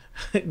gonna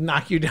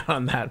knock you down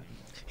on that.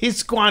 He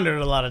squandered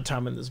a lot of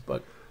time in this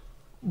book.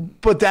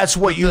 but that's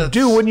what you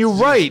do when you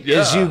write,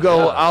 is you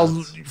go, yeah.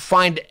 I'll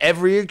find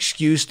every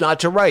excuse not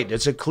to write.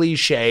 It's a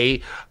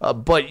cliche,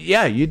 but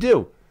yeah, you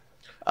do.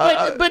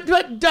 But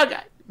Doug,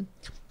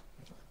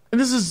 and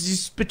this is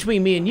just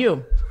between me and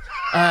you.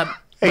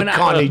 Hey,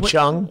 Connie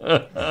Chung. All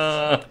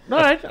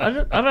right, I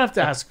don't have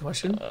to ask a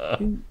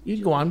question.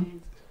 You go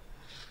on.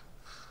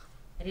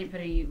 I didn't put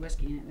any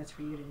whiskey in it. That's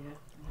for you to do.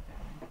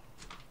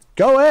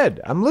 Go ahead.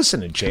 I'm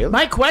listening, Chaille.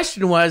 My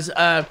question was,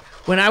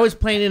 when I was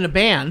playing in a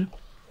band,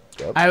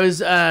 Yep. I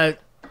was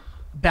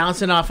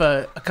bouncing off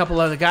a couple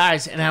other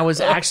guys, and I was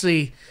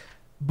actually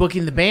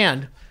booking the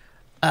band.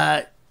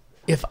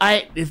 If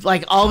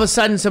like all of a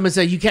sudden someone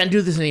said, "You can't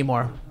do this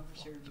anymore,"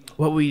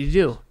 what would you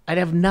do? I'd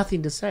have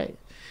nothing to say.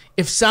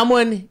 If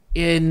someone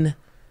in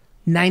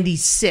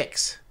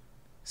 '96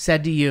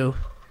 said to you,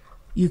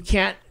 "You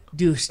can't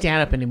do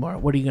stand-up anymore,"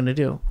 what are you going to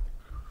do?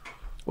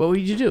 What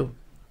would you do?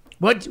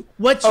 What's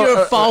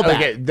your fallback?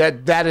 Okay,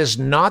 that is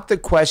not the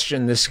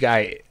question this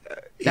guy...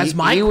 That's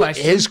my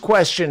question. His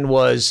question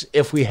was,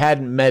 if we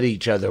hadn't met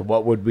each other,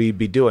 what would we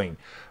be doing?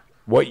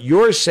 What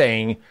you're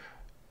saying,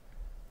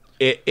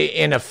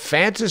 in a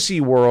fantasy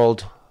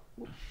world,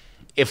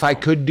 if I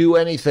could do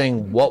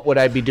anything, what would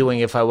I be doing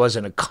if I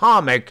wasn't a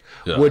comic?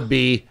 Yeah. Would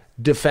be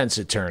defense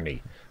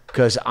attorney.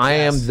 Because I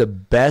am the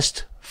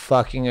best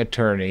fucking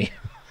attorney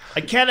I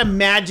can't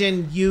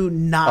imagine you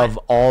not of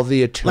all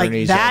the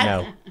attorneys like that.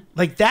 I know.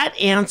 Like that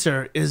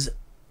answer is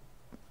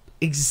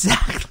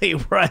exactly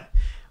right.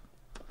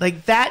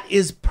 Like that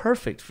is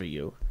perfect for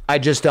you. I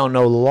just don't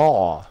know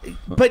law.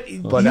 But I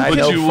But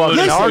know you fucking would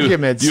if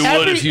arguments. You would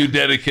Every- if you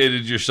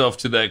dedicated yourself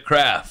to that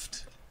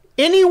craft.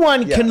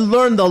 anyone can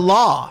learn the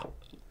law.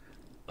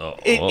 Oh,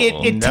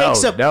 It No,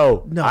 takes up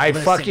no. I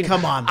listen, fucking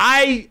come on.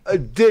 I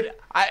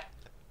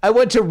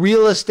went to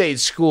real estate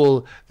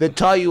school that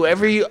taught you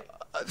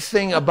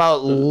everything about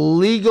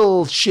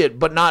legal shit,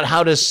 but not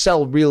how to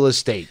sell real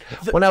estate.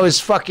 When I was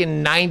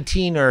fucking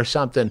 19 or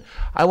something,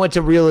 I went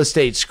to real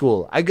estate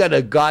school. I got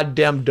a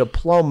goddamn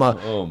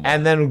diploma,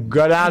 and then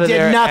got out of Did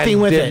there nothing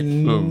and with did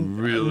it. A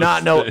real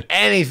not know estate-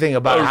 anything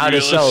about a how to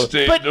real sell.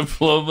 estate But-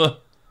 diploma.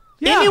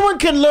 Anyone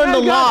can learn the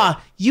law.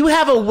 You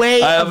have a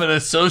way. I have an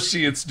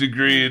associate's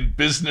degree in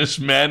business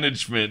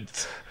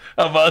management.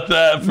 How about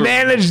that?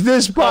 Manage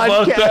this podcast.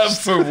 How about that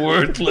for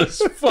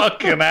worthless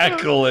fucking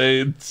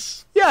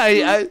accolades?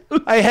 Yeah,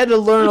 I had to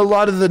learn a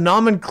lot of the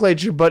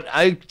nomenclature, but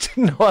I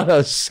didn't know how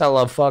to sell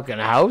a fucking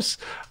house.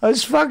 I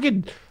was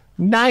fucking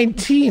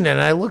 19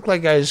 and I looked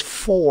like I was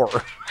 4.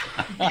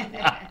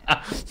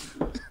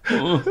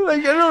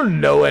 Like, I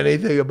don't know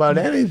anything about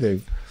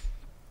anything.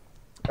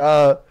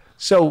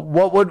 So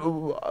what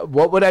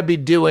would I be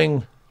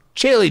doing?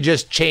 Chaille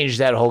just changed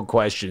that whole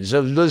question.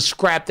 So let's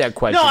scrap that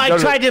question. No, I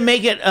tried to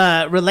make it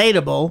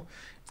relatable.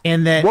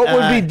 And that what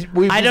would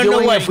we be I don't doing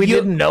know what if we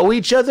didn't know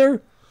each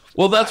other?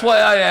 Well, that's why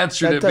I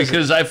answered That it, doesn't-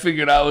 because I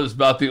figured I was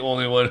about the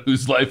only one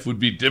whose life would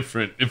be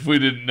different if we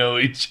didn't know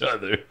each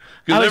other. I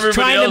Because was everybody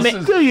trying to else make-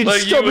 is Dude, you'd like,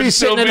 still you would be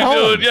sitting at home.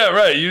 doing, yeah,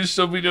 right. You'd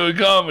still be doing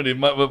comedy.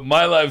 But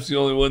my life's the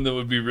only one that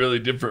would be really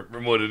different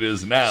from what it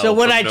is now. So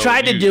what from I knowing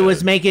tried to you do was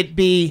guys. make it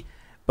be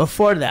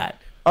before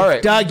that. All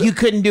right, Doug, you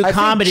couldn't do I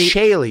comedy. think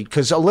Chaille,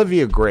 because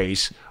Olivia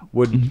Grace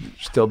would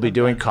still be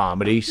doing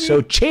comedy.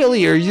 So Chaille,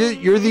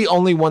 you're the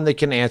only one that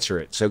can answer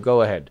it. So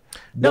go ahead.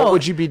 What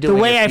would you be doing?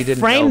 The way if I you didn't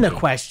framed know the me?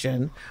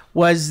 question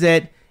was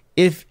that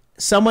if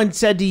someone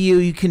said to you,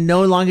 you can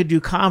no longer do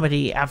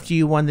comedy after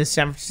you won the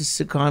San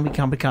Francisco Comedy.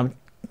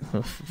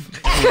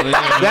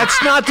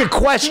 That's not the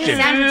question.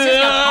 San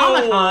Francisco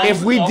Comic-Con.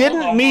 If we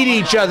didn't meet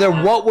each other,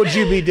 what would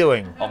you be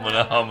doing?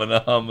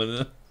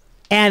 Humana.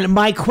 And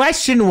my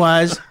question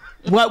was,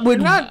 what would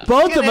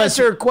both of us,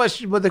 answer a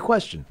question with a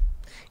question.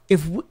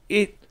 if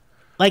it,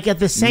 like at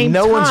the same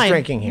No time, one's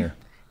drinking here.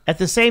 at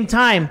the same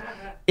time,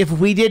 if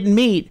we didn't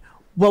meet,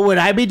 what would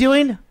I be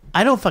doing?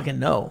 I don't fucking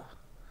know.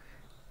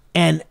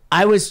 And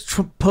I was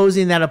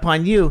posing that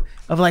upon you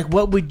of like,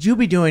 what would you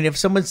be doing if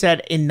someone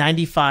said in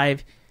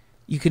 95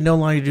 you could no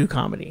longer do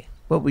comedy?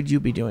 What would you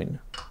be doing?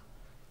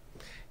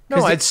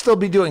 No, I'd still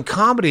be doing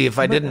comedy if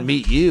I didn't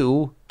meet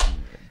you.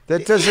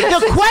 That doesn't.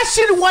 The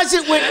question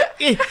wasn't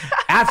when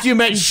after you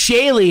met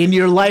Chaille and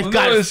your life No,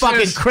 got it fucking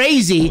says-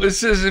 crazy. It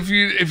says if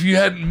you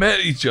hadn't met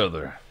each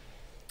other.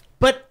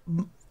 But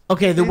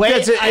okay, the way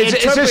It's I a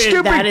interpreted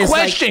stupid that is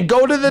question.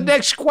 Go to the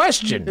next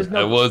question.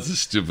 That was a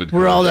stupid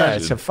We're all question. done.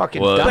 It's a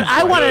fucking Well, dumb But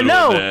I want to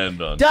Gotta end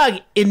know, on- Doug,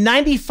 in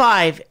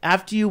 95,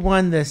 after you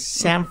won the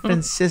San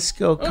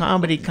Francisco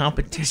comedy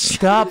competition.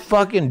 Stop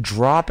fucking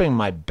dropping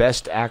my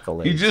best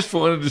accolades. He just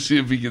wanted to see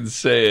if he can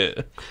say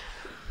it.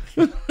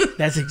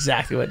 That's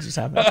exactly what just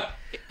happened.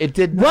 It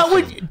did. What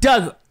nothing. would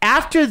Doug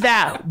after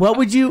that? What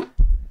would you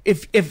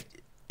if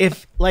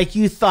like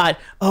you thought,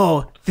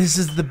 oh, this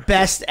is the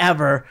best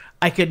ever.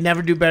 I could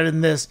never do better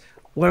than this.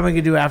 What am I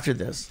gonna do after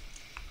this?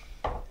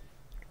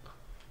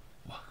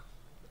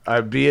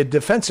 I'd be a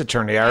defense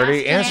attorney. I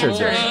already answered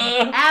this.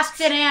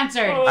 Asked and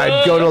answered.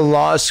 I'd go to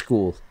law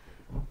school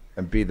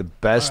and be the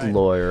best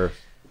lawyer.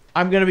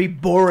 I'm gonna be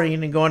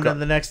boring and go on to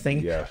the next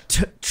thing. Yeah.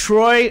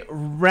 Troy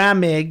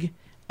Ramig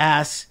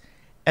asks,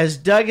 as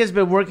Doug has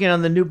been working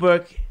on the new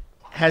book,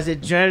 has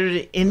it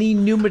generated any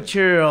new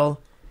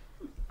material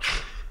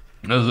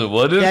Is it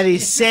what is? that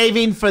he's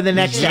saving for the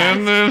next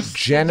act?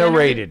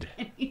 Generated.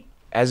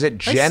 As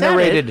it said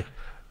generated.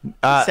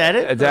 Said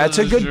it? That's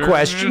a good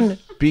question He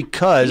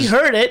because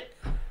heard it.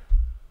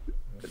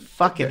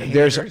 Fucking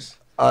there's haters.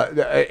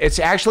 it's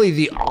actually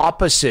the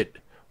opposite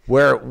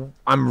where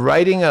I'm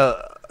writing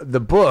the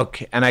book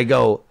and I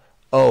go,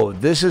 oh,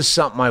 this is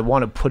something I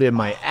want to put in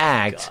my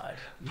act,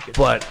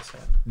 but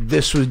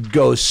this would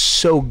go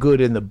so good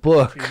in the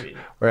book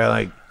where I'm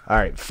like, all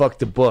right, fuck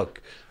the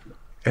book.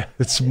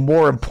 It's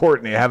more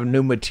important to have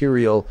new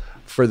material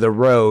for the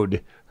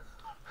road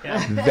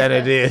than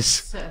it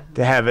is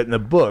to have it in the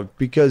book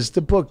because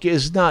the book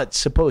is not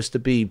supposed to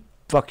be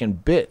fucking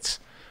bits.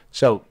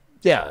 So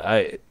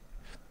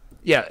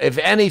if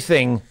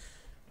anything,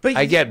 But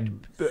I get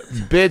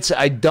bits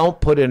I don't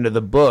put into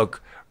the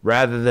book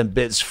rather than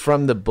bits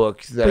from the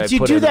book that I But you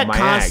put do into that my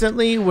act.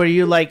 constantly where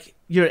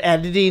you're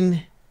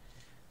editing,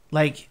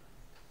 like,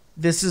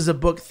 this is a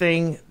book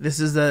thing. This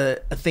is a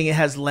thing that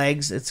has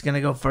legs. It's going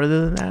to go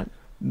further than that.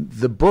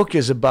 The book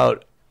is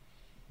about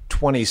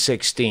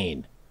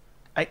 2016.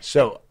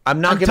 So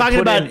I'm not I'm going to talking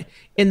put about in.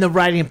 in the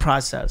writing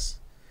process.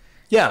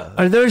 Yeah.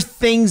 Are there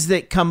things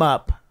that come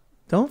up?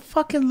 Don't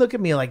fucking look at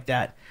me like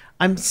that.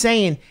 I'm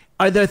saying,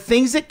 are there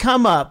things that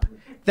come up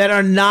that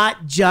are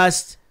not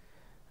just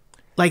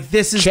like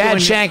this is Chad going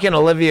Shank and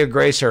Olivia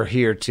Grace are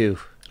here too.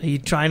 Are you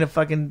trying to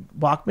fucking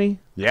walk me?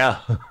 Yeah.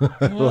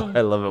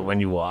 I love it when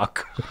you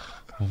walk.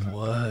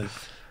 What?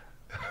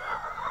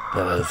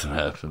 That hasn't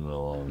happened in a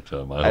long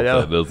time. I I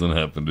know. hope that doesn't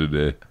happen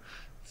today.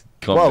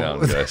 Calm Well, down,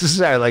 this guys.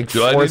 is our like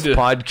Do I fourth need to-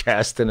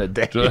 podcast in a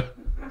day.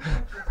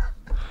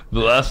 The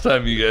last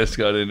time you guys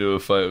got into a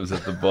fight was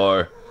at the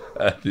bar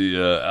at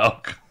the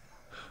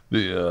I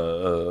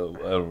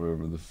don't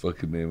remember the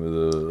fucking name of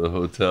the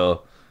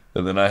hotel,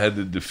 and then I had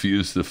to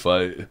defuse the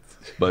fight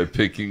by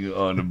picking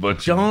on a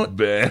bunch of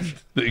band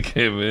that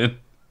came in.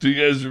 Do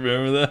you guys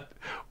remember that?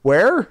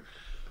 Where?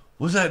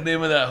 What's that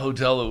name of that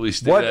hotel that we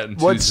stayed What- at in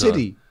what Tucson?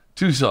 city?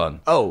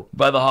 Tucson. Oh.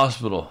 By the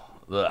hospital.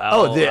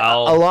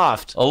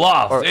 aloft.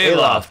 Aloft. Or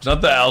Aloft.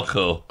 Not the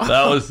Alco.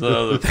 That was the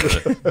other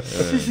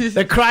thing.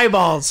 The cry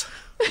balls.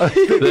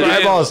 The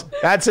Eyeballs.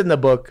 That's in the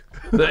book.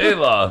 The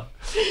Aloft.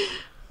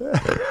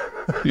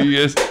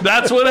 Yes,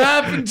 that's what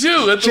happened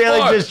too at the Chaille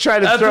bar. just tried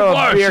to at throw the a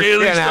bar, beer Chaille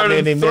can at me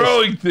and he started missed.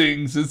 throwing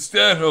things at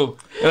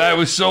Stanhope, and I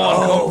was so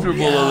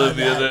uncomfortable,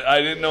 Olivia, that I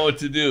didn't know what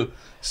to do.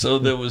 So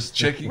there was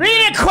checking.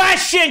 Read a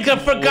question,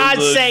 for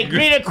God's sake.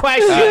 Read a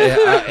question.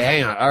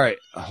 Hang on. All right.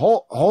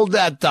 Hold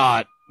that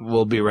thought.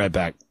 We'll be right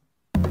back.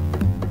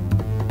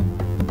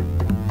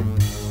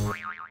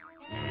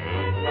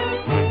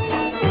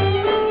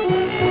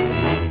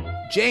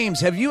 James,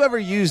 have you ever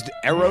used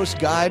Eros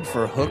Guide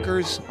for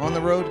hookers on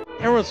the road?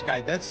 Eros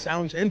Guide, that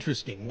sounds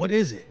interesting. What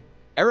is it?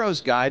 Eros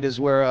Guide is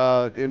where,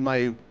 in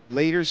my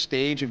later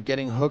stage of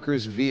getting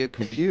hookers via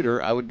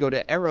computer, I would go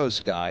to Eros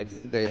Guide.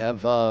 They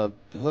have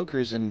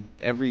hookers in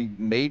every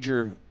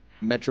major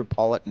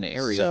metropolitan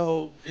area.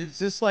 So is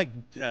this like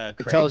It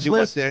tells you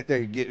what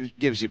Craigslist?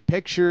 gives you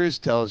pictures,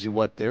 tells you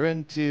what they're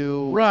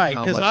into. Right,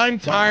 how because much I'm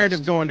it tired of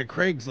costs. going to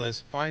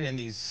Craigslist finding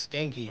these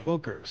skanky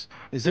hookers.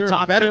 Is there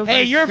a better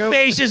Hey, place your to go?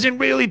 face isn't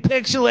really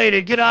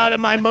pixelated. Get out of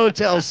my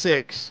Motel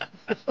 6.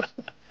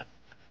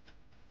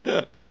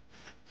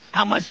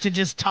 How much to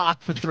just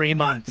talk for 3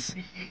 months?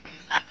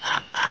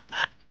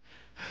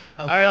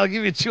 All right, I'll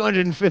give you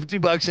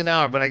 $250 an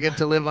hour, but I get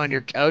to live on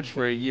your couch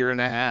for a year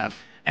and a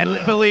half.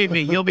 And believe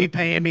me, you'll be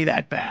paying me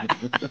that back.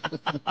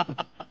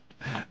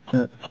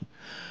 Did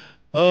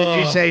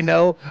you say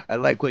no? I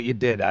like what you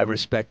did. I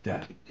respect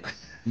that.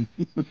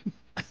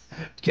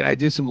 Can I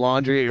do some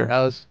laundry at your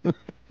house?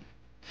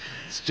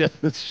 It's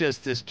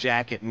just this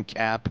jacket and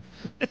cap.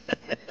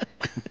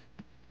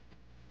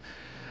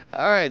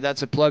 All right,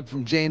 that's a plug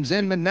from James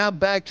Inman. Now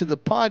back to the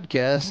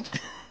podcast,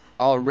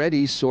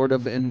 already sort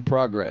of in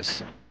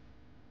progress.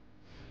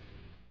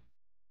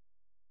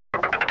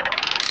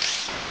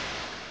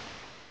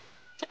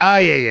 Oh,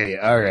 yeah.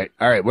 All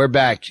right, we're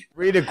back.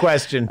 Read a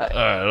question. All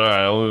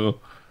right.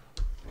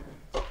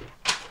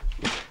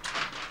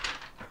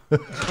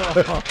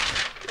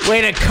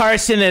 Way to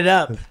Carson it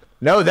up.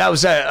 No, that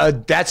was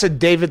that's a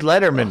David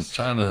Letterman.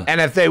 Trying to. And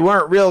if they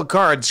weren't real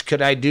cards,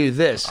 could I do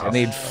this? And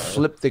he'd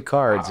flip the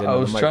cards. I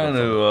was trying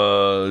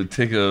to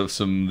take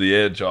the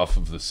edge off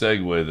of the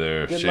segue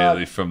there,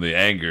 Chaille, from the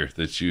anger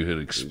that you had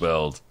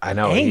expelled. I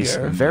know, he's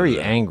very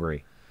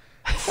angry.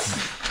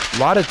 A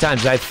lot of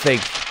times I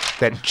think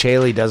that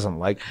Chaille doesn't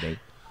like me.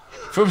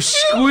 From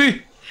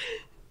Squeaky.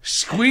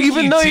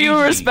 Even though you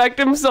respect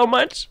him so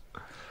much.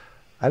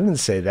 I didn't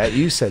say that.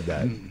 You said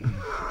that.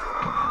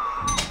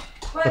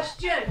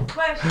 Question.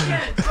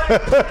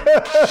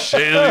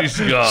 Chaille's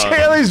gone.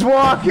 Chaille's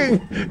walking.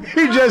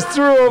 He just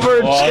threw over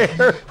a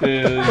chair.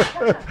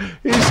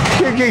 He's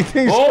kicking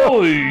things.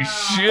 Holy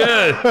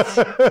shit.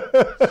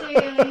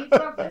 Chaille,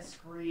 from the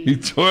screen. He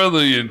tore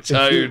the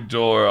entire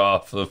door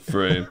off the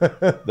frame.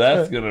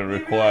 That's gonna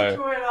require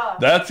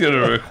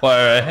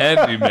a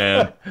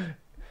handyman.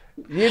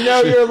 You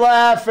know you're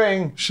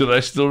laughing. Should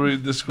I still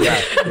read this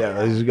question? Yeah,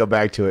 let's just go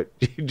back to it.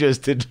 You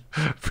just did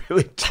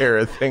really tear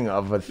a thing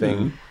off a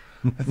thing.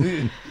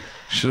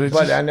 Should I But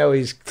just, I know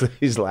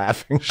he's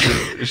laughing.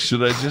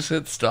 should I just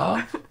hit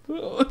stop?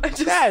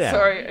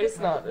 Sorry, I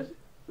snotted.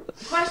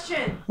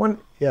 Question.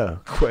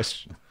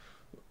 Question.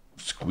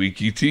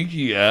 Squeaky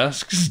Tinky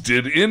asks,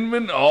 did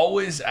Inman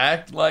always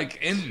act like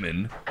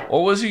Inman,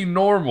 or was he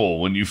normal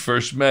when you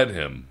first met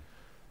him?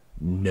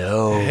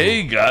 No.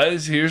 Hey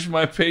guys, here's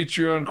my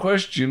Patreon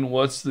question.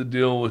 What's the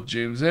deal with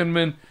James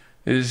Inman?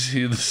 Is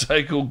he the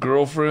psycho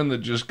girlfriend that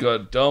just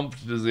got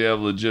dumped? Does he have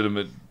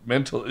legitimate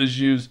mental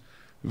issues?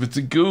 If it's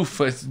a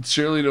goof, I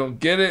sincerely don't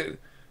get it.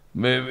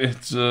 Maybe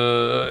it's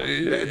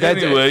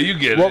anyway, you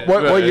get it.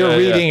 What you're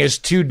reading is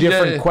two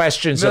different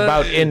questions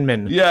about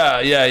Inman.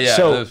 Yeah.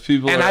 So, Those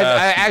people and are I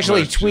asking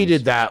actually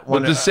questions. tweeted that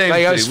one. But the same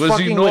like, thing. Was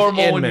he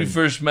normal when you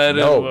first met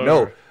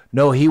him?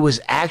 No. He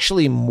was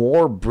actually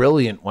more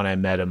brilliant when I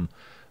met him,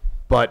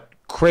 but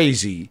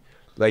crazy.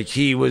 Like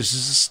he was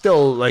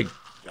still like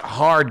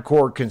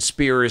hardcore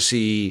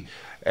conspiracy,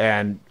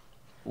 and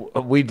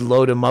we'd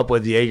load him up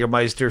with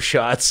Jägermeister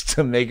shots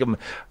to make him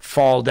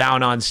fall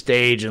down on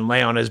stage and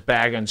lay on his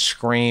back and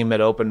scream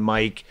at open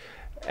mic.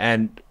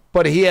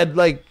 But he had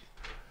like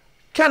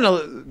kind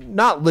of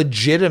not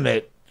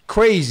legitimate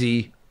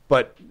crazy,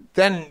 but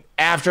then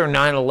after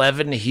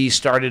 9/11 he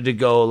started to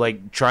go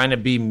like trying to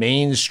be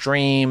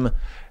mainstream,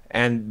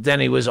 and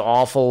then he was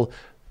awful.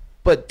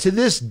 But to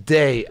this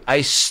day I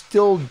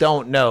still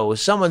don't know.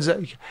 Someone's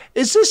like,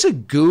 is this a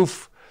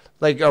goof,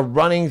 like a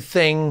running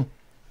thing?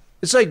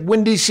 It's like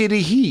Windy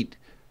City Heat.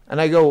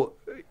 And I go,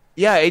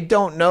 yeah, I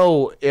don't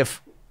know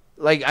if,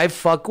 like, I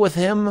fuck with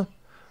him,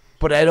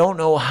 but I don't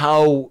know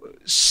how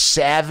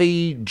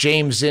savvy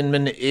James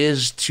Inman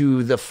is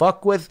to the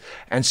fuck with.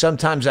 And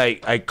sometimes I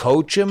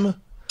coach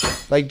him.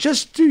 Like,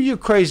 just do your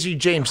crazy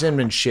James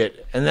Inman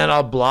shit. And then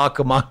I'll block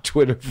him on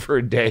Twitter for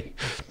a day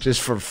just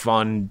for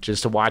fun,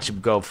 just to watch him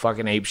go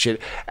fucking ape shit.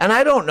 And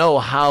I don't know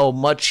how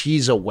much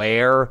he's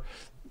aware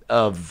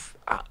of,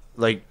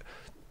 like,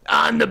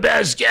 I'm the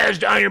best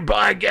guest on your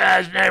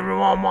podcast and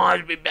everyone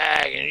wants me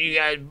back and you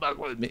guys fuck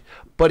with me.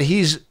 But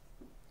he's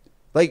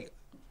like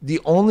the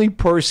only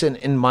person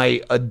in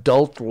my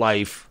adult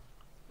life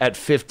at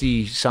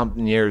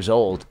 50-something years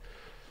old.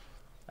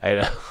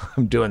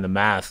 I'm doing the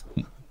math.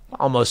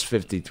 Almost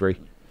 53.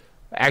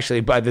 Actually,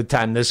 by the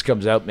time this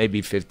comes out,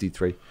 maybe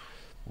 53.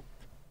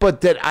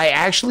 But that I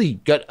actually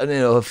got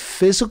a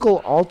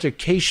physical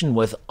altercation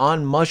with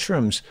on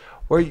mushrooms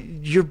where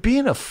you're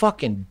being a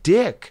fucking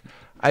dick.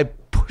 I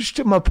pushed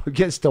him up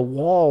against the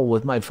wall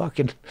with my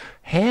fucking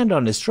hand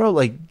on his throat.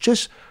 Like,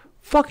 just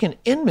fucking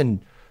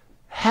Inman,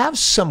 have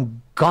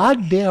some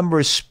goddamn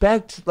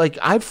respect. Like,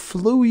 I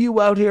flew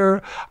you out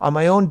here on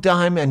my own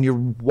dime and you're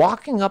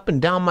walking up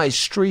and down my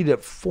street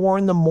at 4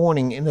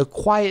 a.m. in a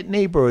quiet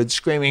neighborhood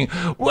screaming,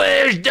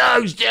 where's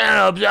Doug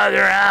Stanhope's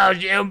other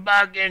house, you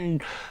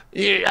fucking,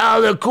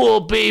 all the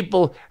cool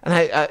people. And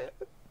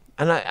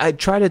I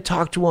try to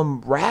talk to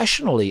him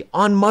rationally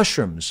on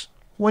mushrooms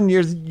when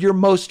you're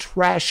most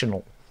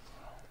rational.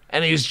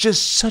 And he's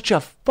just such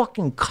a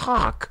fucking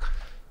cock.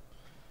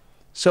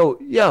 So,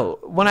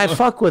 when I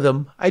fuck with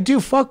him, I do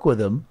fuck with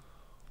him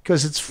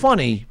because it's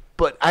funny,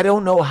 but I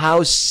don't know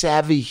how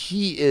savvy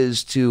he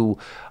is to,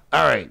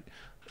 all right,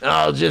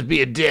 I'll just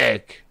be a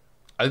dick.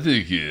 I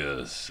think he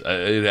is.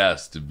 It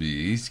has to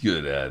be. He's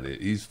good at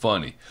it. He's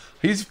funny.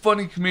 He's a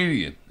funny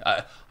comedian.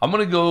 I'm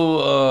going to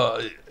go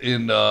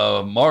in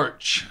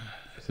March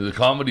to the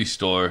Comedy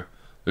Store.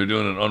 They're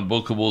doing an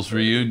Unbookables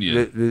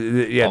reunion.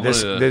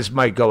 This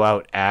might go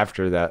out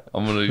after that.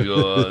 I'm going to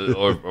go,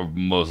 or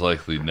most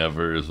likely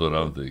never is what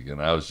I'm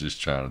thinking. I was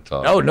just trying to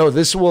talk. Oh, no,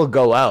 this will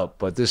go out,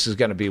 but this is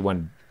going to be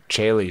when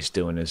Chaille's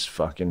doing his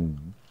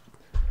fucking...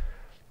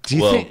 Do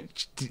you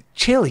think...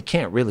 Chaille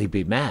can't really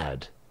be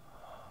mad.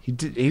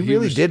 He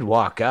really did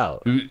walk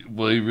out. He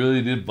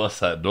really did bust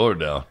that door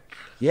down.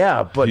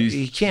 Yeah, but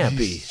he can't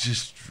be.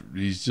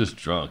 He's just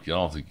drunk. I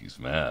don't think he's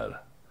mad.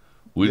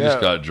 We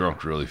just got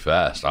drunk really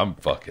fast. I'm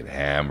fucking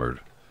hammered.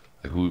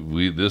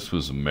 Like this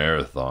was a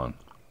marathon.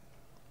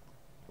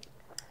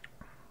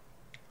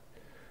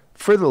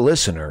 For the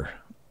listener,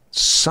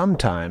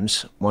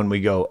 sometimes when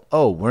we go,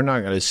 we're not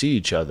going to see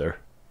each other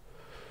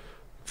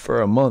for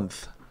a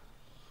month,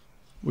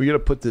 we got to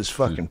put this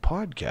fucking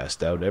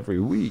podcast out every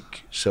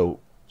week. So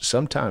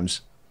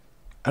sometimes,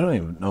 I don't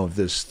even know if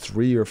there's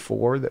 3 or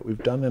 4 that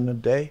we've done in a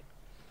day.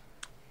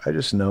 I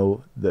just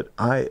know that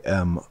I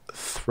am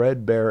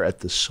threadbare at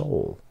the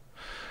soul.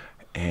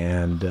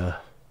 And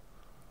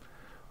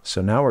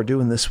so now we're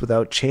doing this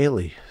without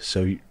Chaille.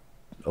 So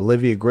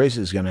Olivia Grace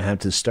is going to have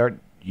to start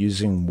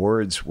using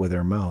words with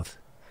her mouth.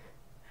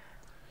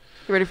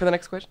 You ready for the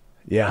next question?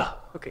 Yeah.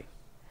 Okay.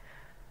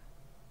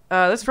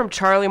 This is from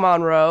Charlie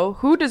Monroe.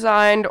 Who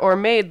designed or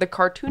made the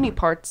cartoony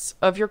parts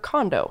of your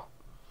condo?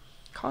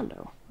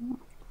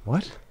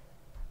 What?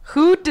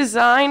 Who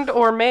designed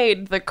or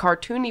made the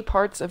cartoony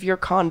parts of your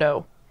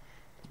condo?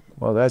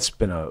 Well, that's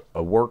been a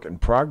work in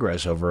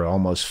progress over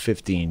almost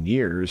 15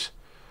 years.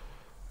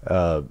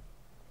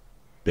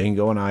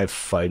 Bingo and I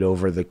fight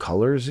over the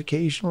colors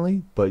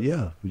occasionally, but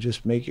yeah, we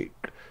just make it.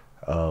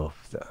 Oh,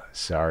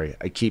 sorry.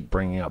 I keep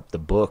bringing up the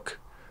book,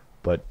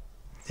 but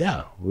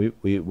yeah,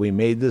 we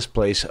made this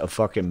place a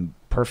fucking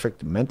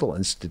perfect mental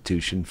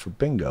institution for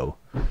bingo.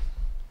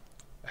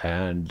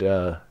 And,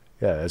 yeah,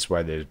 that's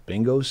why there's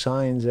bingo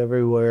signs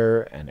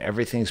everywhere, and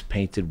everything's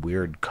painted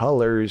weird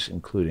colors,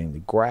 including the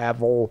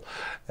gravel.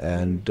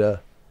 And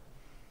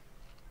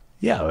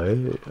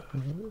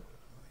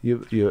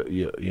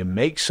you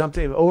make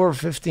something over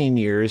 15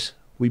 years.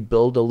 We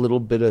build a little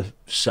bit of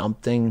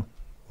something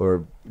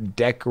or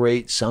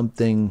decorate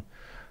something.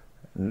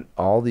 And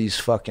all these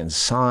fucking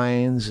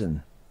signs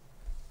and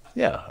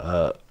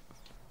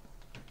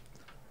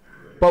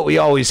but we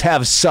always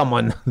have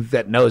someone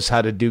that knows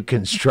how to do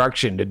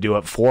construction to do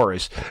it for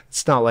us.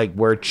 It's not like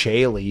we're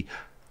Chaille.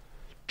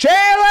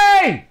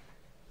 Chaille!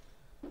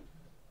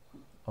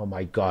 Oh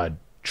my God.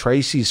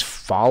 Tracey's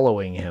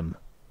following him.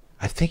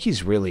 I think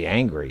he's really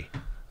angry.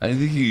 I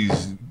think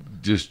he's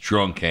just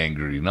drunk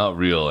angry, not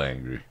real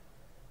angry.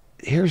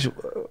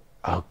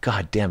 Oh,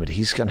 God damn it.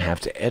 He's going to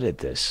have to edit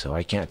this, so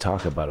I can't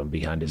talk about him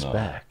behind his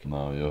back.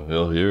 No,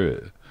 he'll hear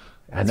it.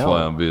 I know. That's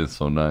why I'm being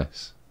so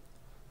nice.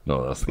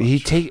 No, that's not he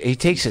true.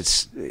 takes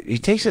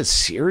it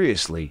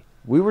seriously.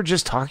 We were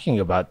just talking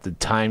about the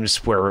times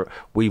where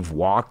we've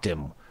walked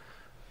him.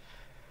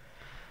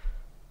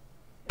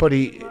 But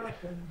he's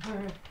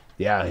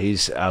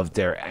out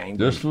there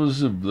angry. This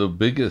was the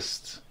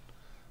biggest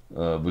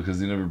because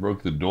he never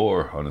broke the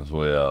door on his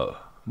way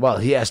out. Well,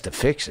 he has to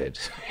fix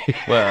it.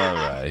 Well,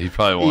 right. He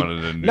probably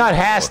wanted a new Not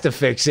door. has to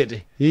fix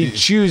it. He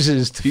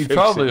chooses to He fix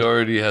probably it.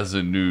 already has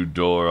a new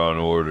door on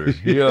order.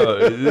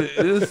 Yeah,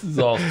 this is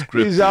all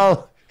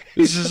scripted.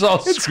 This is all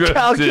It's scripted.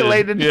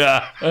 calculated.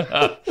 Yeah.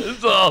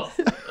 It's all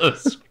a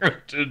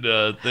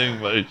scripted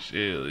thing by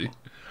Chaille.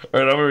 All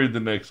right, I'm going to read the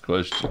next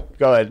question.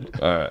 Go ahead.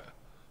 All right.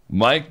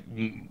 Mike,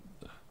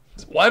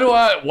 why do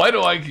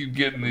I keep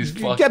getting these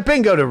fucking... Get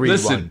Bingo to read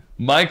Listen, one.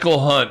 Michael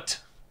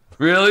Hunt.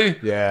 Really?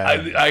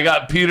 Yeah. I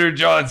got Peter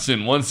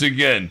Johnson once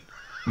again.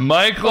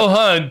 Michael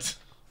Hunt.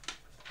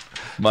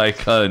 Mike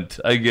Hunt.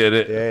 I get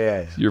it.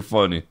 Yeah. You're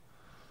funny.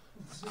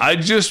 I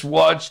just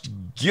watched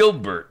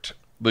Gilbert,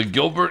 the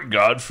Gilbert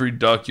Gottfried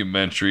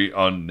documentary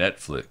on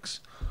Netflix.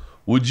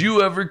 Would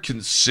you ever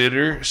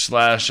consider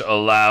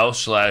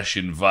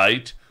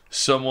 /allow/invite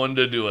someone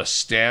to do a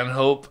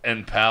Stanhope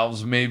and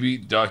Pals maybe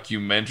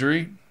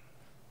documentary?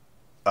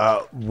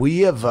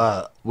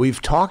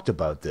 We've talked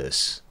about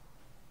this.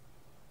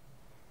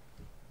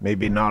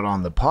 Maybe not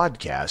on the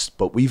podcast,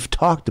 but we've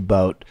talked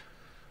about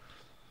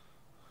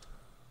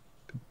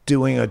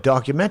doing a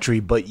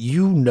documentary, but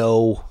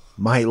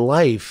my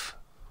life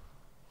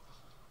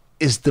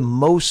is the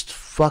most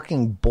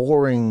fucking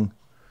boring.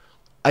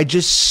 I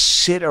just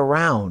sit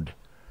around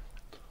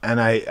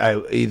and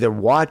I either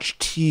watch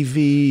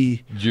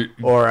TV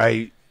or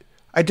I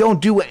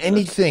don't do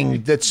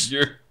anything that's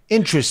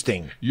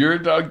interesting. Your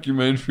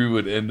documentary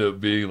would end up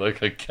being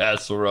like a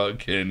Castle Rock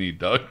Kenny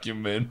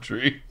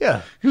documentary.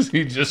 Yeah. Because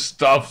he just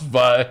stops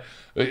by.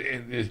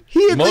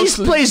 He at least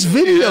plays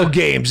video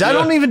games. I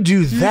don't even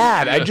do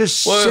that. I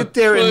just sit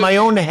there in my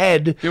own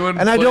head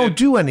and I don't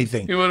do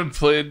anything. He wouldn't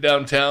play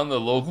downtown, the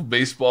local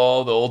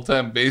baseball, the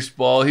old-time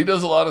baseball. He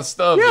does a lot of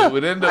stuff. Yeah, It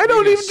would end up I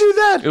don't even do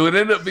that. It would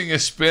end up being a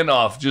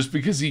spin-off just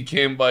because he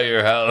came by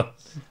your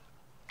house.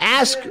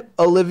 Ask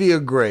Olivia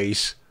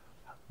Grace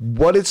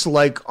what it's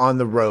like on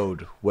the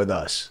road with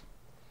us.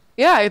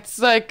 Yeah, it's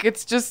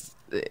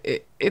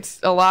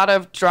a lot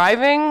of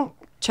driving,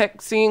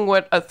 seeing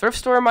what a thrift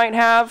store might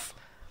have,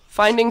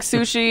 finding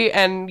sushi,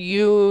 and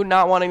you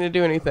not wanting to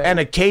do anything. And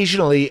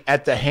occasionally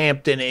at the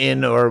Hampton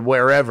Inn or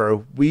wherever,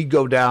 we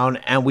go down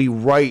and we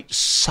write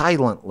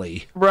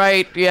silently.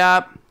 Right,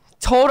 yeah.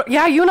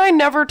 Yeah, you and I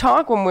never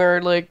talk when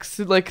we're like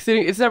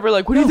sitting. It's never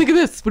like, what do you think of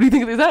this? What do you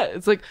think of that?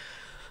 It's like,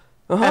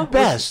 at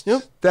best,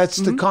 yep. that's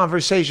the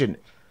conversation.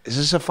 Is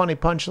this a funny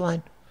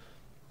punchline?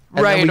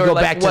 And right, then we or go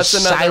like, back to what's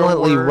another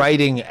silently word?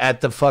 writing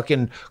at the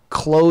fucking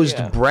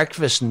closed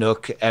breakfast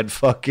nook at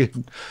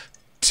fucking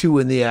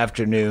 2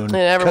 PM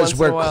every once because in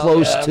we're a while,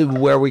 close to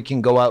where we can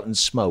go out and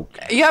smoke.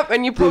 Yep,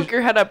 and you poke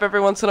your head up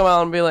every once in a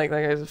while and be like,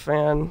 that guy's a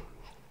fan.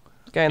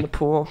 Guy in the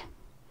pool.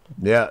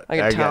 Yeah, I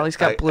can tell he's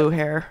got blue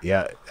hair.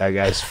 Yeah, that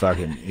guy's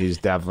fucking. He's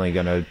definitely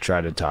gonna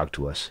try to talk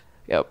to us,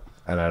 Yep.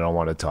 and I don't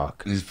want to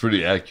talk. He's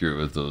pretty accurate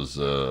with those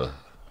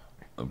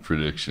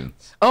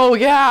predictions. Oh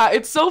yeah,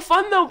 it's so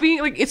fun though, being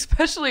like,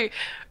 especially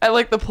at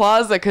like the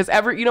plaza, because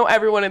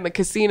everyone in the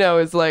casino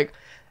is like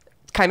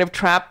kind of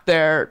trapped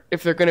there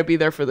if they're going to be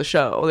there for the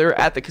show. They're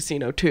at the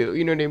casino too,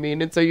 you know what I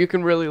mean? And so you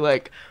can really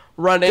like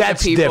run into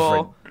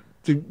people.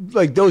 Different.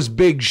 Like those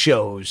big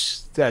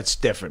shows, that's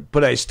different.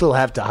 But I still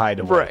have to hide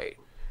away. Right.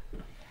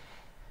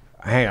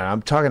 Hang on,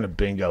 I'm talking to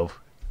Bingo.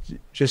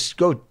 Just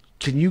go.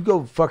 Can you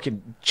go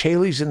fucking?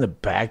 Chaille's in the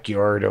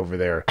backyard over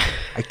there.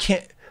 I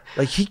can't.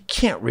 Like, he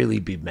can't really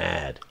be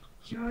mad.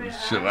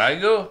 Should I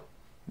go?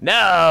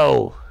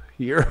 No,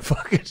 you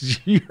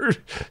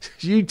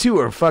two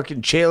are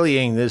fucking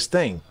Chailleing this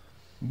thing.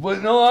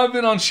 But no, I've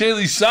been on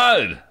Shaylee's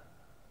side.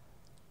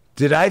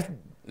 Did I?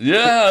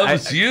 Yeah, it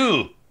was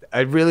you. I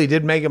really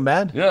did make him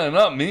mad. Yeah,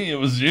 not me. It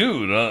was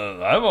you.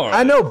 I'm all right.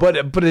 I know,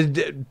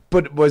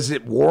 but was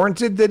it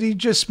warranted that he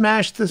just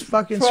smashed this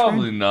fucking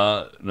Probably screen?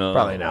 not. No,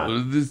 Probably not.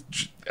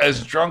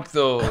 As drunk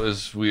though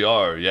as we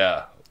are,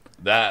 yeah.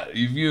 That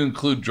if you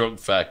include drunk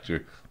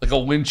factor, like a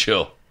wind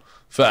chill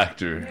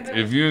factor.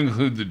 If you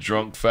include the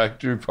drunk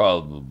factor,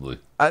 probably.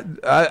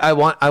 I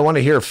want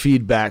to hear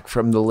feedback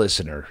from the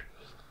listener.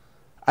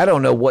 I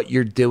don't know what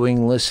you're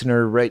doing,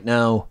 listener, right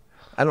now.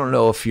 I don't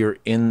know if you're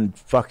in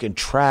fucking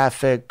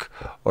traffic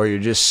or you're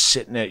just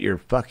sitting at your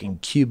fucking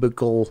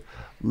cubicle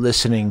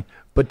listening.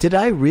 But did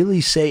I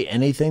really say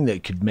anything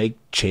that could make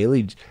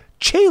Chaille,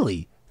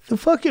 the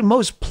fucking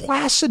most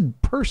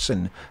placid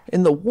person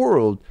in the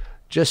world,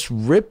 just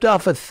ripped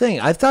off a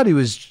thing? I thought he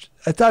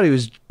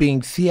was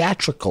being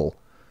theatrical,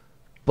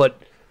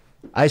 but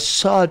I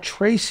saw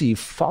Tracey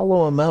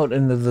follow him out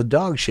into the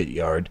dog shit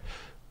yard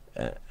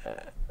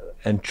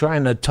and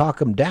trying to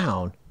talk him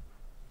down.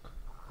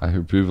 I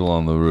hear people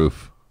on the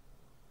roof.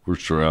 We're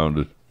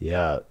surrounded.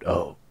 Yeah.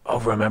 Oh,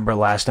 remember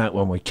last night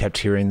when we kept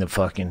hearing the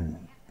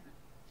fucking...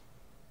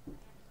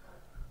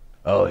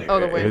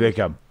 Here they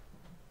come.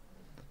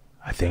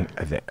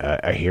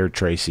 I hear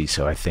Tracey,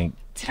 so I think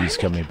he's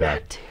coming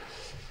back.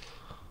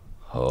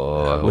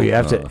 Oh, We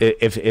have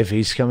to, if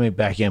he's coming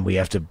back in, we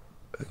have to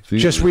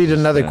just read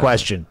another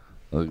question.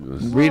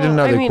 Read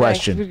another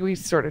question. We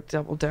sort of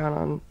doubled down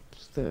on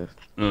the...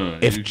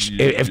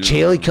 If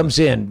Chaille comes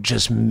in,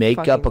 just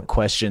make up a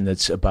question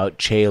that's about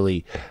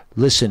Chaille.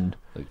 Listen,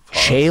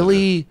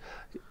 Chaille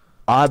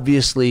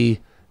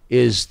obviously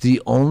is the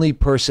only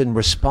person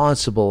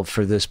responsible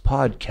for this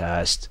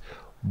podcast.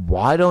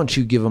 Why don't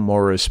you give him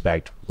more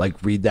respect? Like,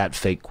 read that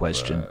fake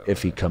question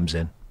if he comes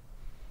in.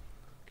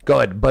 Go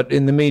ahead, but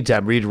in the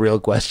meantime, read a real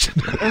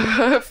question.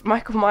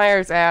 Michael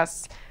Myers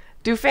asks,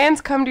 do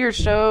fans come to your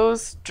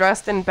shows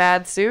dressed in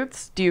bad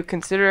suits? Do you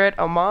consider it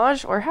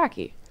homage or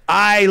hacky?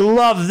 I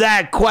love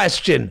that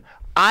question.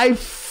 I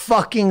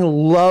fucking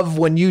love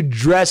when you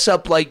dress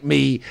up like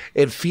me.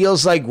 It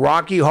feels like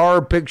Rocky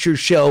Horror Picture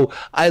Show.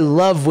 I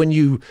love when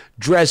you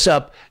dress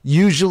up.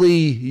 Usually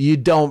you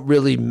don't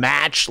really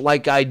match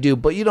like I do,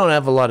 but you don't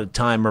have a lot of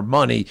time or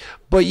money.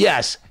 But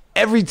yes,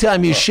 every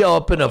time you show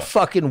up in a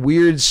fucking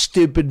weird,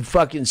 stupid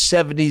fucking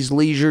 70s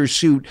leisure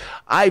suit,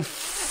 I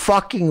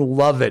fucking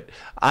love it.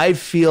 I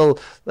feel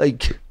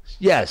like,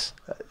 yes,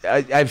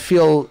 I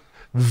feel...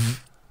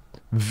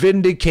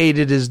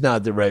 Vindicated is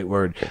not the right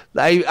word.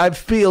 I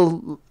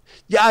feel,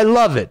 yeah, I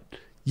love it.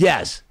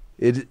 Yes,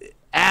 it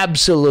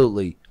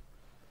absolutely.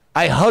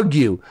 I hug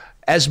you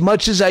as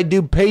much as I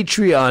do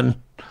Patreon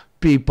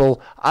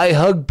people. I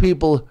hug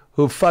people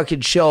who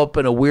fucking show up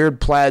in a weird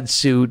plaid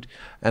suit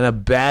and a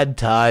bad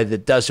tie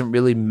that doesn't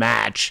really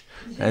match,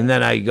 and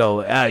then I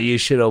go, you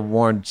should have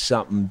worn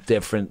something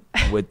different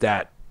with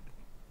that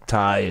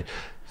tie.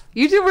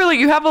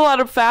 You have a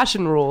lot of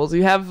fashion rules.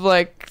 You have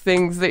like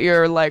things that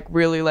you're like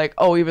really like,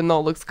 oh, even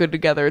though it looks good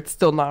together, it's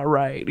still not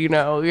right. You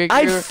know,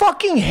 I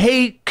fucking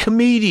hate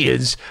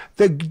comedians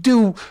that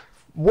do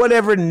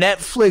whatever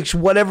Netflix,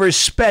 whatever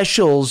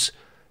specials,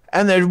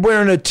 and they're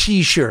wearing a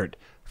t-shirt.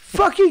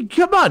 Fucking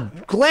come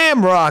on,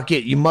 glam rock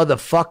it, you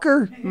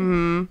motherfucker.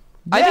 Mm-hmm.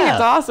 Yeah. I think it's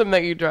awesome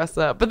that you dress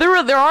up, but there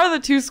are the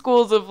two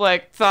schools of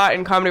like thought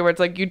in comedy where it's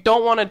like you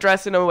don't want to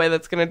dress in a way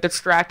that's going to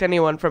distract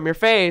anyone from your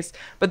face,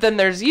 but then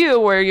there's you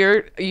where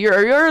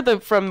you're the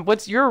from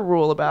what's your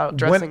rule about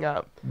dressing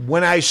up?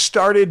 When I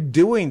started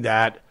doing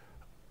that,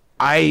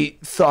 I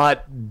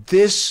thought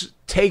this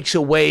takes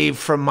away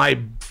from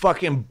my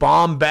fucking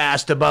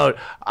bombast about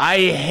I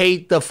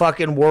hate the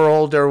fucking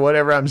world or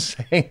whatever I'm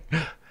saying,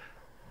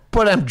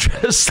 but I'm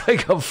dressed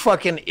like a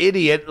fucking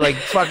idiot, like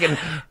fucking.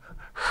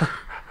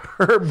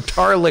 Herb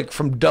Tarlick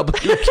from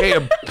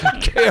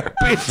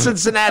WKRP in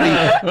Cincinnati.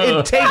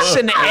 It takes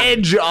an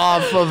edge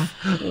off of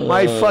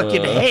my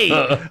fucking hate.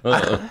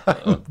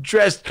 I'm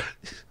dressed.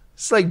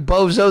 It's like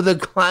Bozo the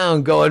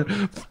Clown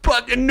going,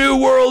 fucking New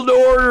World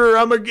Order,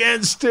 I'm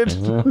against it.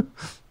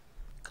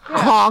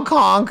 Honk,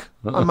 honk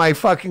on my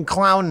fucking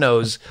clown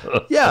nose.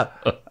 Yeah.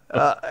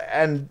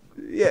 And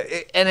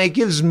it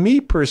gives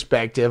me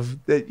perspective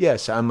that,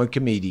 yes, I'm a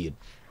comedian.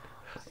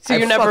 So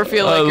you never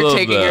feel like you're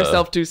taking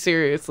yourself too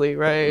seriously,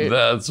 right?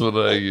 That's what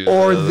I...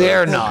 Or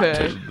they're not.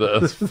 Okay.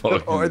 That's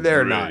fucking Or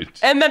they're great. not.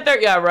 And that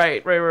they're... Yeah,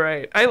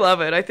 right. I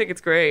love it. I think it's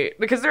great.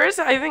 Because there is...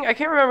 I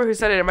can't remember who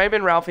said it. It might have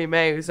been Ralphie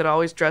May who said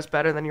always dress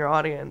better than your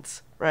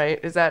audience, right?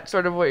 Is that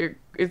sort of what you're...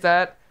 Is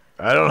that...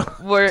 I don't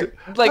know. Where,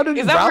 like, How did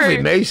is that Ralphie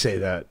where, May say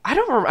that? I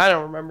don't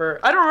remember.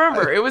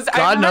 It was...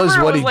 God knows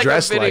what he like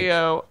dressed a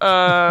video.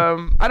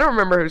 I don't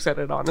remember who said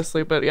it,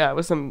 honestly. But yeah, it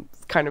was some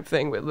kind of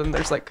thing. But then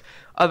there's like...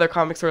 Other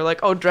comics who are like,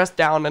 oh, dress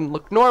down and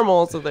look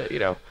normal so that, you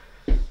know,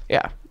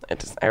 yeah. I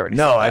already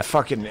said that. I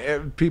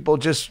fucking, people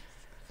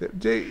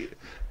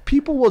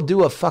will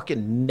do a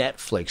fucking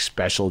Netflix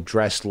special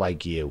dressed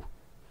like you.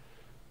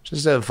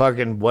 Just a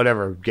fucking,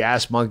 whatever,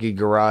 Gas Monkey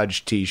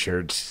Garage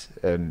t-shirts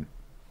and...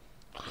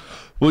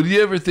 Well, do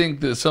you ever think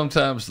that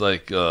sometimes,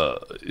 like,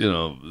 if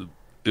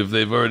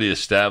they've already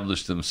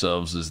established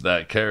themselves as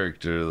that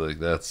character, like,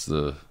 that's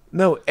the...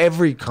 No,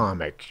 every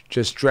comic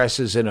just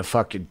dresses in a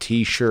fucking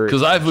t-shirt.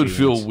 Because I would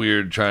feel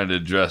weird trying to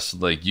dress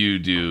like you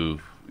do.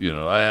 You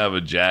know, I have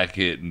a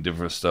jacket and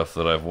different stuff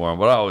that I've worn,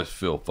 but I always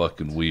feel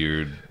fucking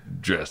weird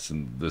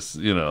dressing this,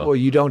 you know. Well,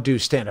 you don't do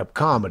stand-up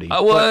comedy.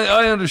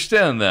 I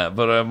understand that,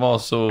 but I'm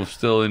also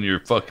still in your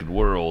fucking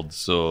world,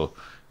 so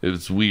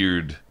it's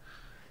weird.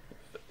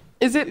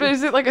 Is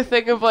it like a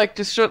thing of like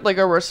just like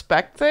a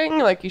respect thing?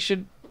 Like you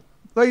should...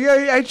 Like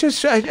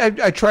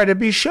I try to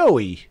be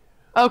showy.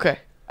 Okay.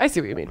 I see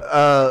what you mean.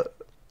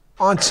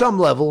 On some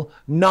level,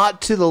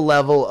 not to the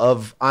level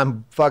of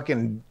I'm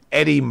fucking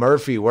Eddie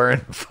Murphy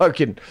wearing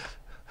fucking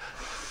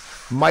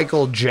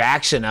Michael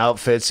Jackson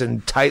outfits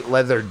and tight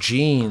leather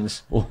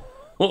jeans.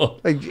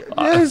 Like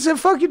it's a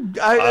fucking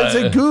it's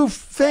a goof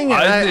thing,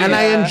 and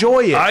I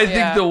enjoy it. I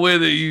think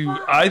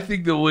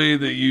the way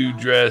that you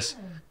dress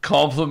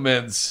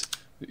compliments.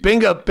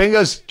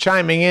 Bingo's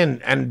chiming in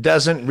and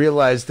doesn't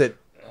realize that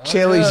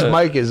Chaille's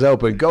mic is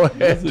open. Go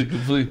ahead.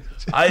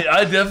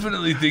 I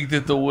definitely think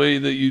that the way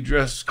that you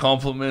dress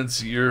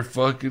complements your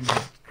fucking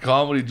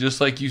comedy,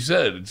 just like you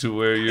said, to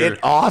where it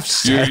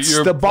offsets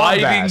you're the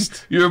biting.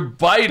 You're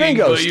biting,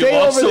 Bingo, but you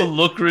also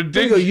look ridiculous.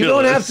 Bingo, you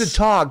don't have to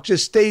talk.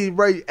 Just stay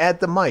right at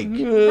the mic.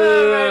 Right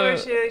where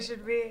she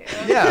should be.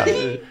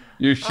 Yeah.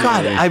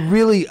 God, I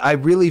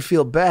really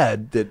feel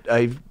bad that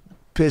I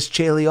pissed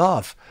Chaille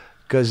off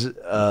because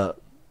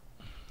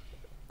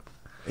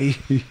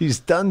he's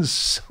done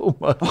so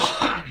much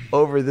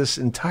over this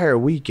entire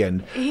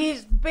weekend.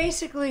 He's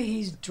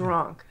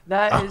drunk.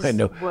 That is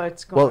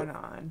what's going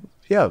on.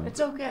 Yeah, it's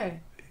okay.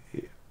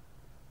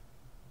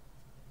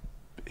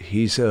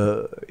 He's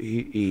a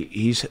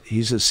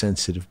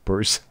sensitive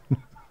person.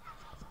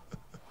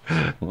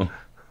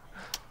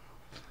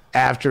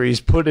 After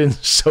he's put in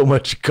so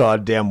much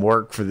goddamn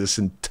work for this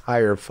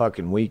entire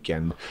fucking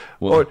weekend,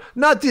 or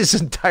not this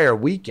entire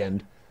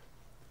weekend.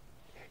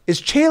 Is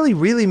Chaille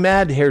really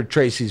mad here?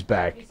 Tracey's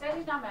back. He said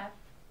he's not mad.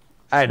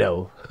 I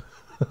know.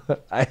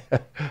 I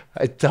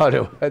thought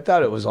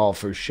it was all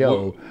for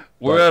show.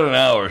 We're at an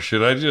hour.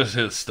 Should I just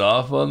hit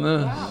stop on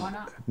this? Yeah, why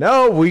not?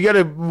 No, we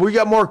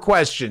got more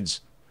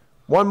questions.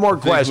 One more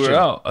question.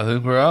 I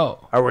think we're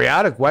out. Are we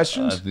out of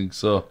questions? I think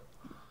so.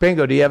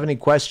 Bingo, do you have any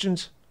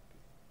questions?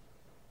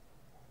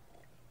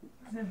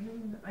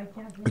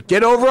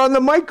 Get over on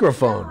the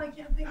microphone.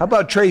 How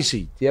about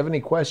Tracey? Do you have any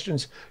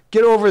questions?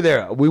 Get over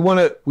there.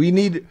 We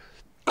need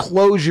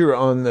closure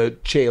on the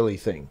Chaille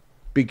thing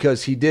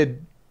because he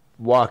did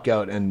walk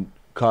out and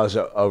cause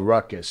a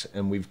ruckus,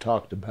 and we've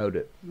talked about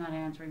it. I'm not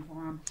answering for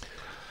him.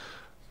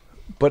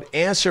 But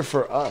answer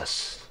for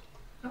us.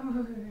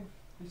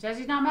 He says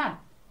he's not mad.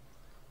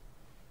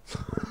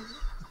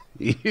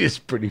 He is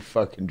pretty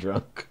fucking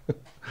drunk.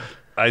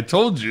 I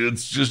told you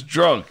it's just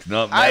drunk,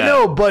 not mad. I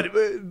know, but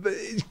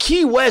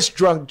Key West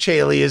drunk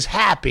Chaille is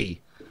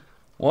happy.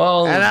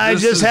 Well, and I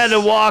just had to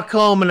walk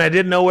home, and I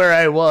didn't know where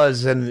I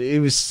was, and he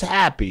was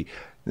happy.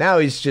 Now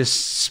he's just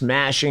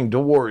smashing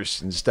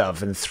doors and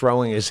stuff and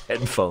throwing his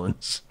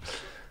headphones.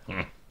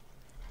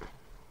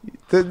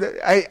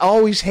 I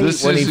always hate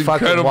this when is he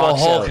fucking Incredible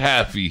walks Hulk out.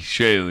 happy,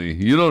 Chaille.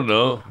 You don't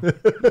know.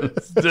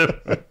 It's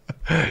different.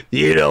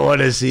 You don't want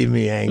to see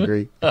me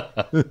angry.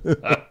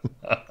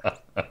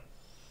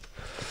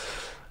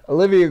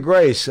 Olivia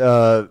Grace,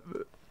 do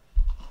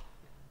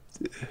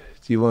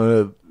you want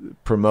to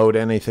promote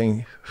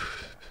anything?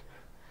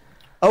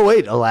 Oh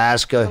wait,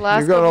 Alaska.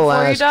 You're going to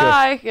Alaska. Before you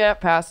die. Yeah,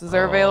 passes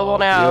are available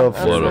now.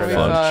 beautiful. What a gonna be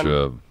fun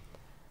trip.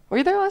 Were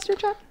you there last year,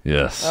 Chad?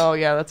 Yes. Oh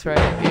yeah, that's right.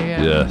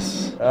 Yeah.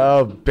 Yes.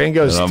 Oh,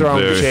 Bingo's And I'm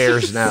throwing very-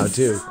 chairs now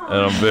too.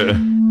 And I'm very.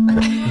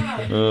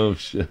 Oh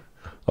shit!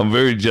 I'm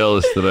very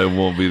jealous that I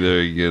won't be there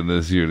again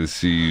this year to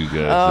see you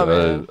guys.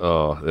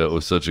 Oh, man. It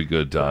was such a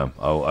good time.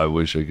 I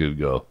wish I could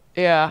go.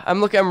 Yeah,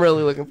 I'm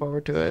really looking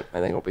forward to it. I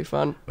think it'll be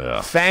fun.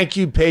 Yeah. Thank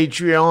you,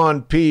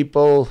 Patreon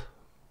people.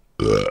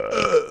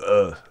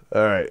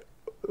 All right,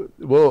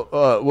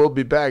 we'll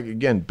be back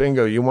again.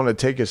 Bingo, you want to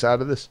take us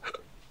out of this?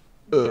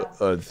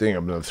 I think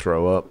I'm gonna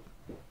throw up.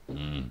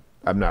 I'm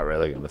not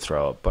really gonna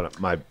throw up, but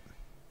my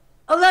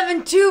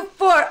 11, 2,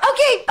 4.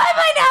 Okay,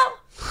 bye now.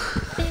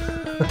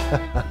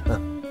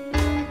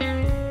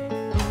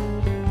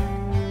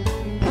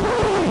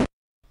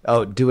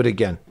 oh, do it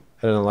again.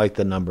 I don't like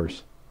the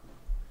numbers.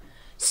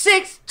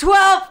 6,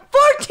 12, 14,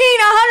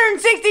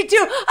 162.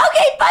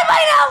 Okay,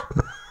 bye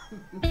now.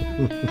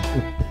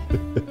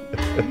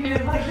 You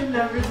didn't like the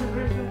numbers the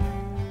first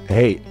time?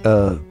 Hey,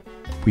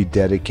 we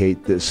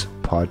dedicate this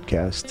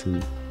podcast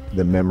to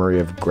the memory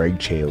of Ggreg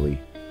Chaille,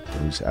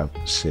 who's out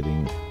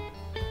sitting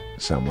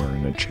somewhere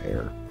in a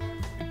chair,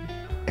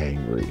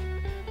 angry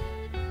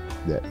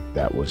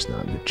that was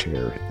not the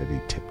chair that he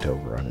tipped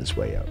over on his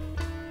way out.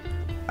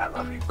 I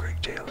love you, Ggreg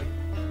Chaille.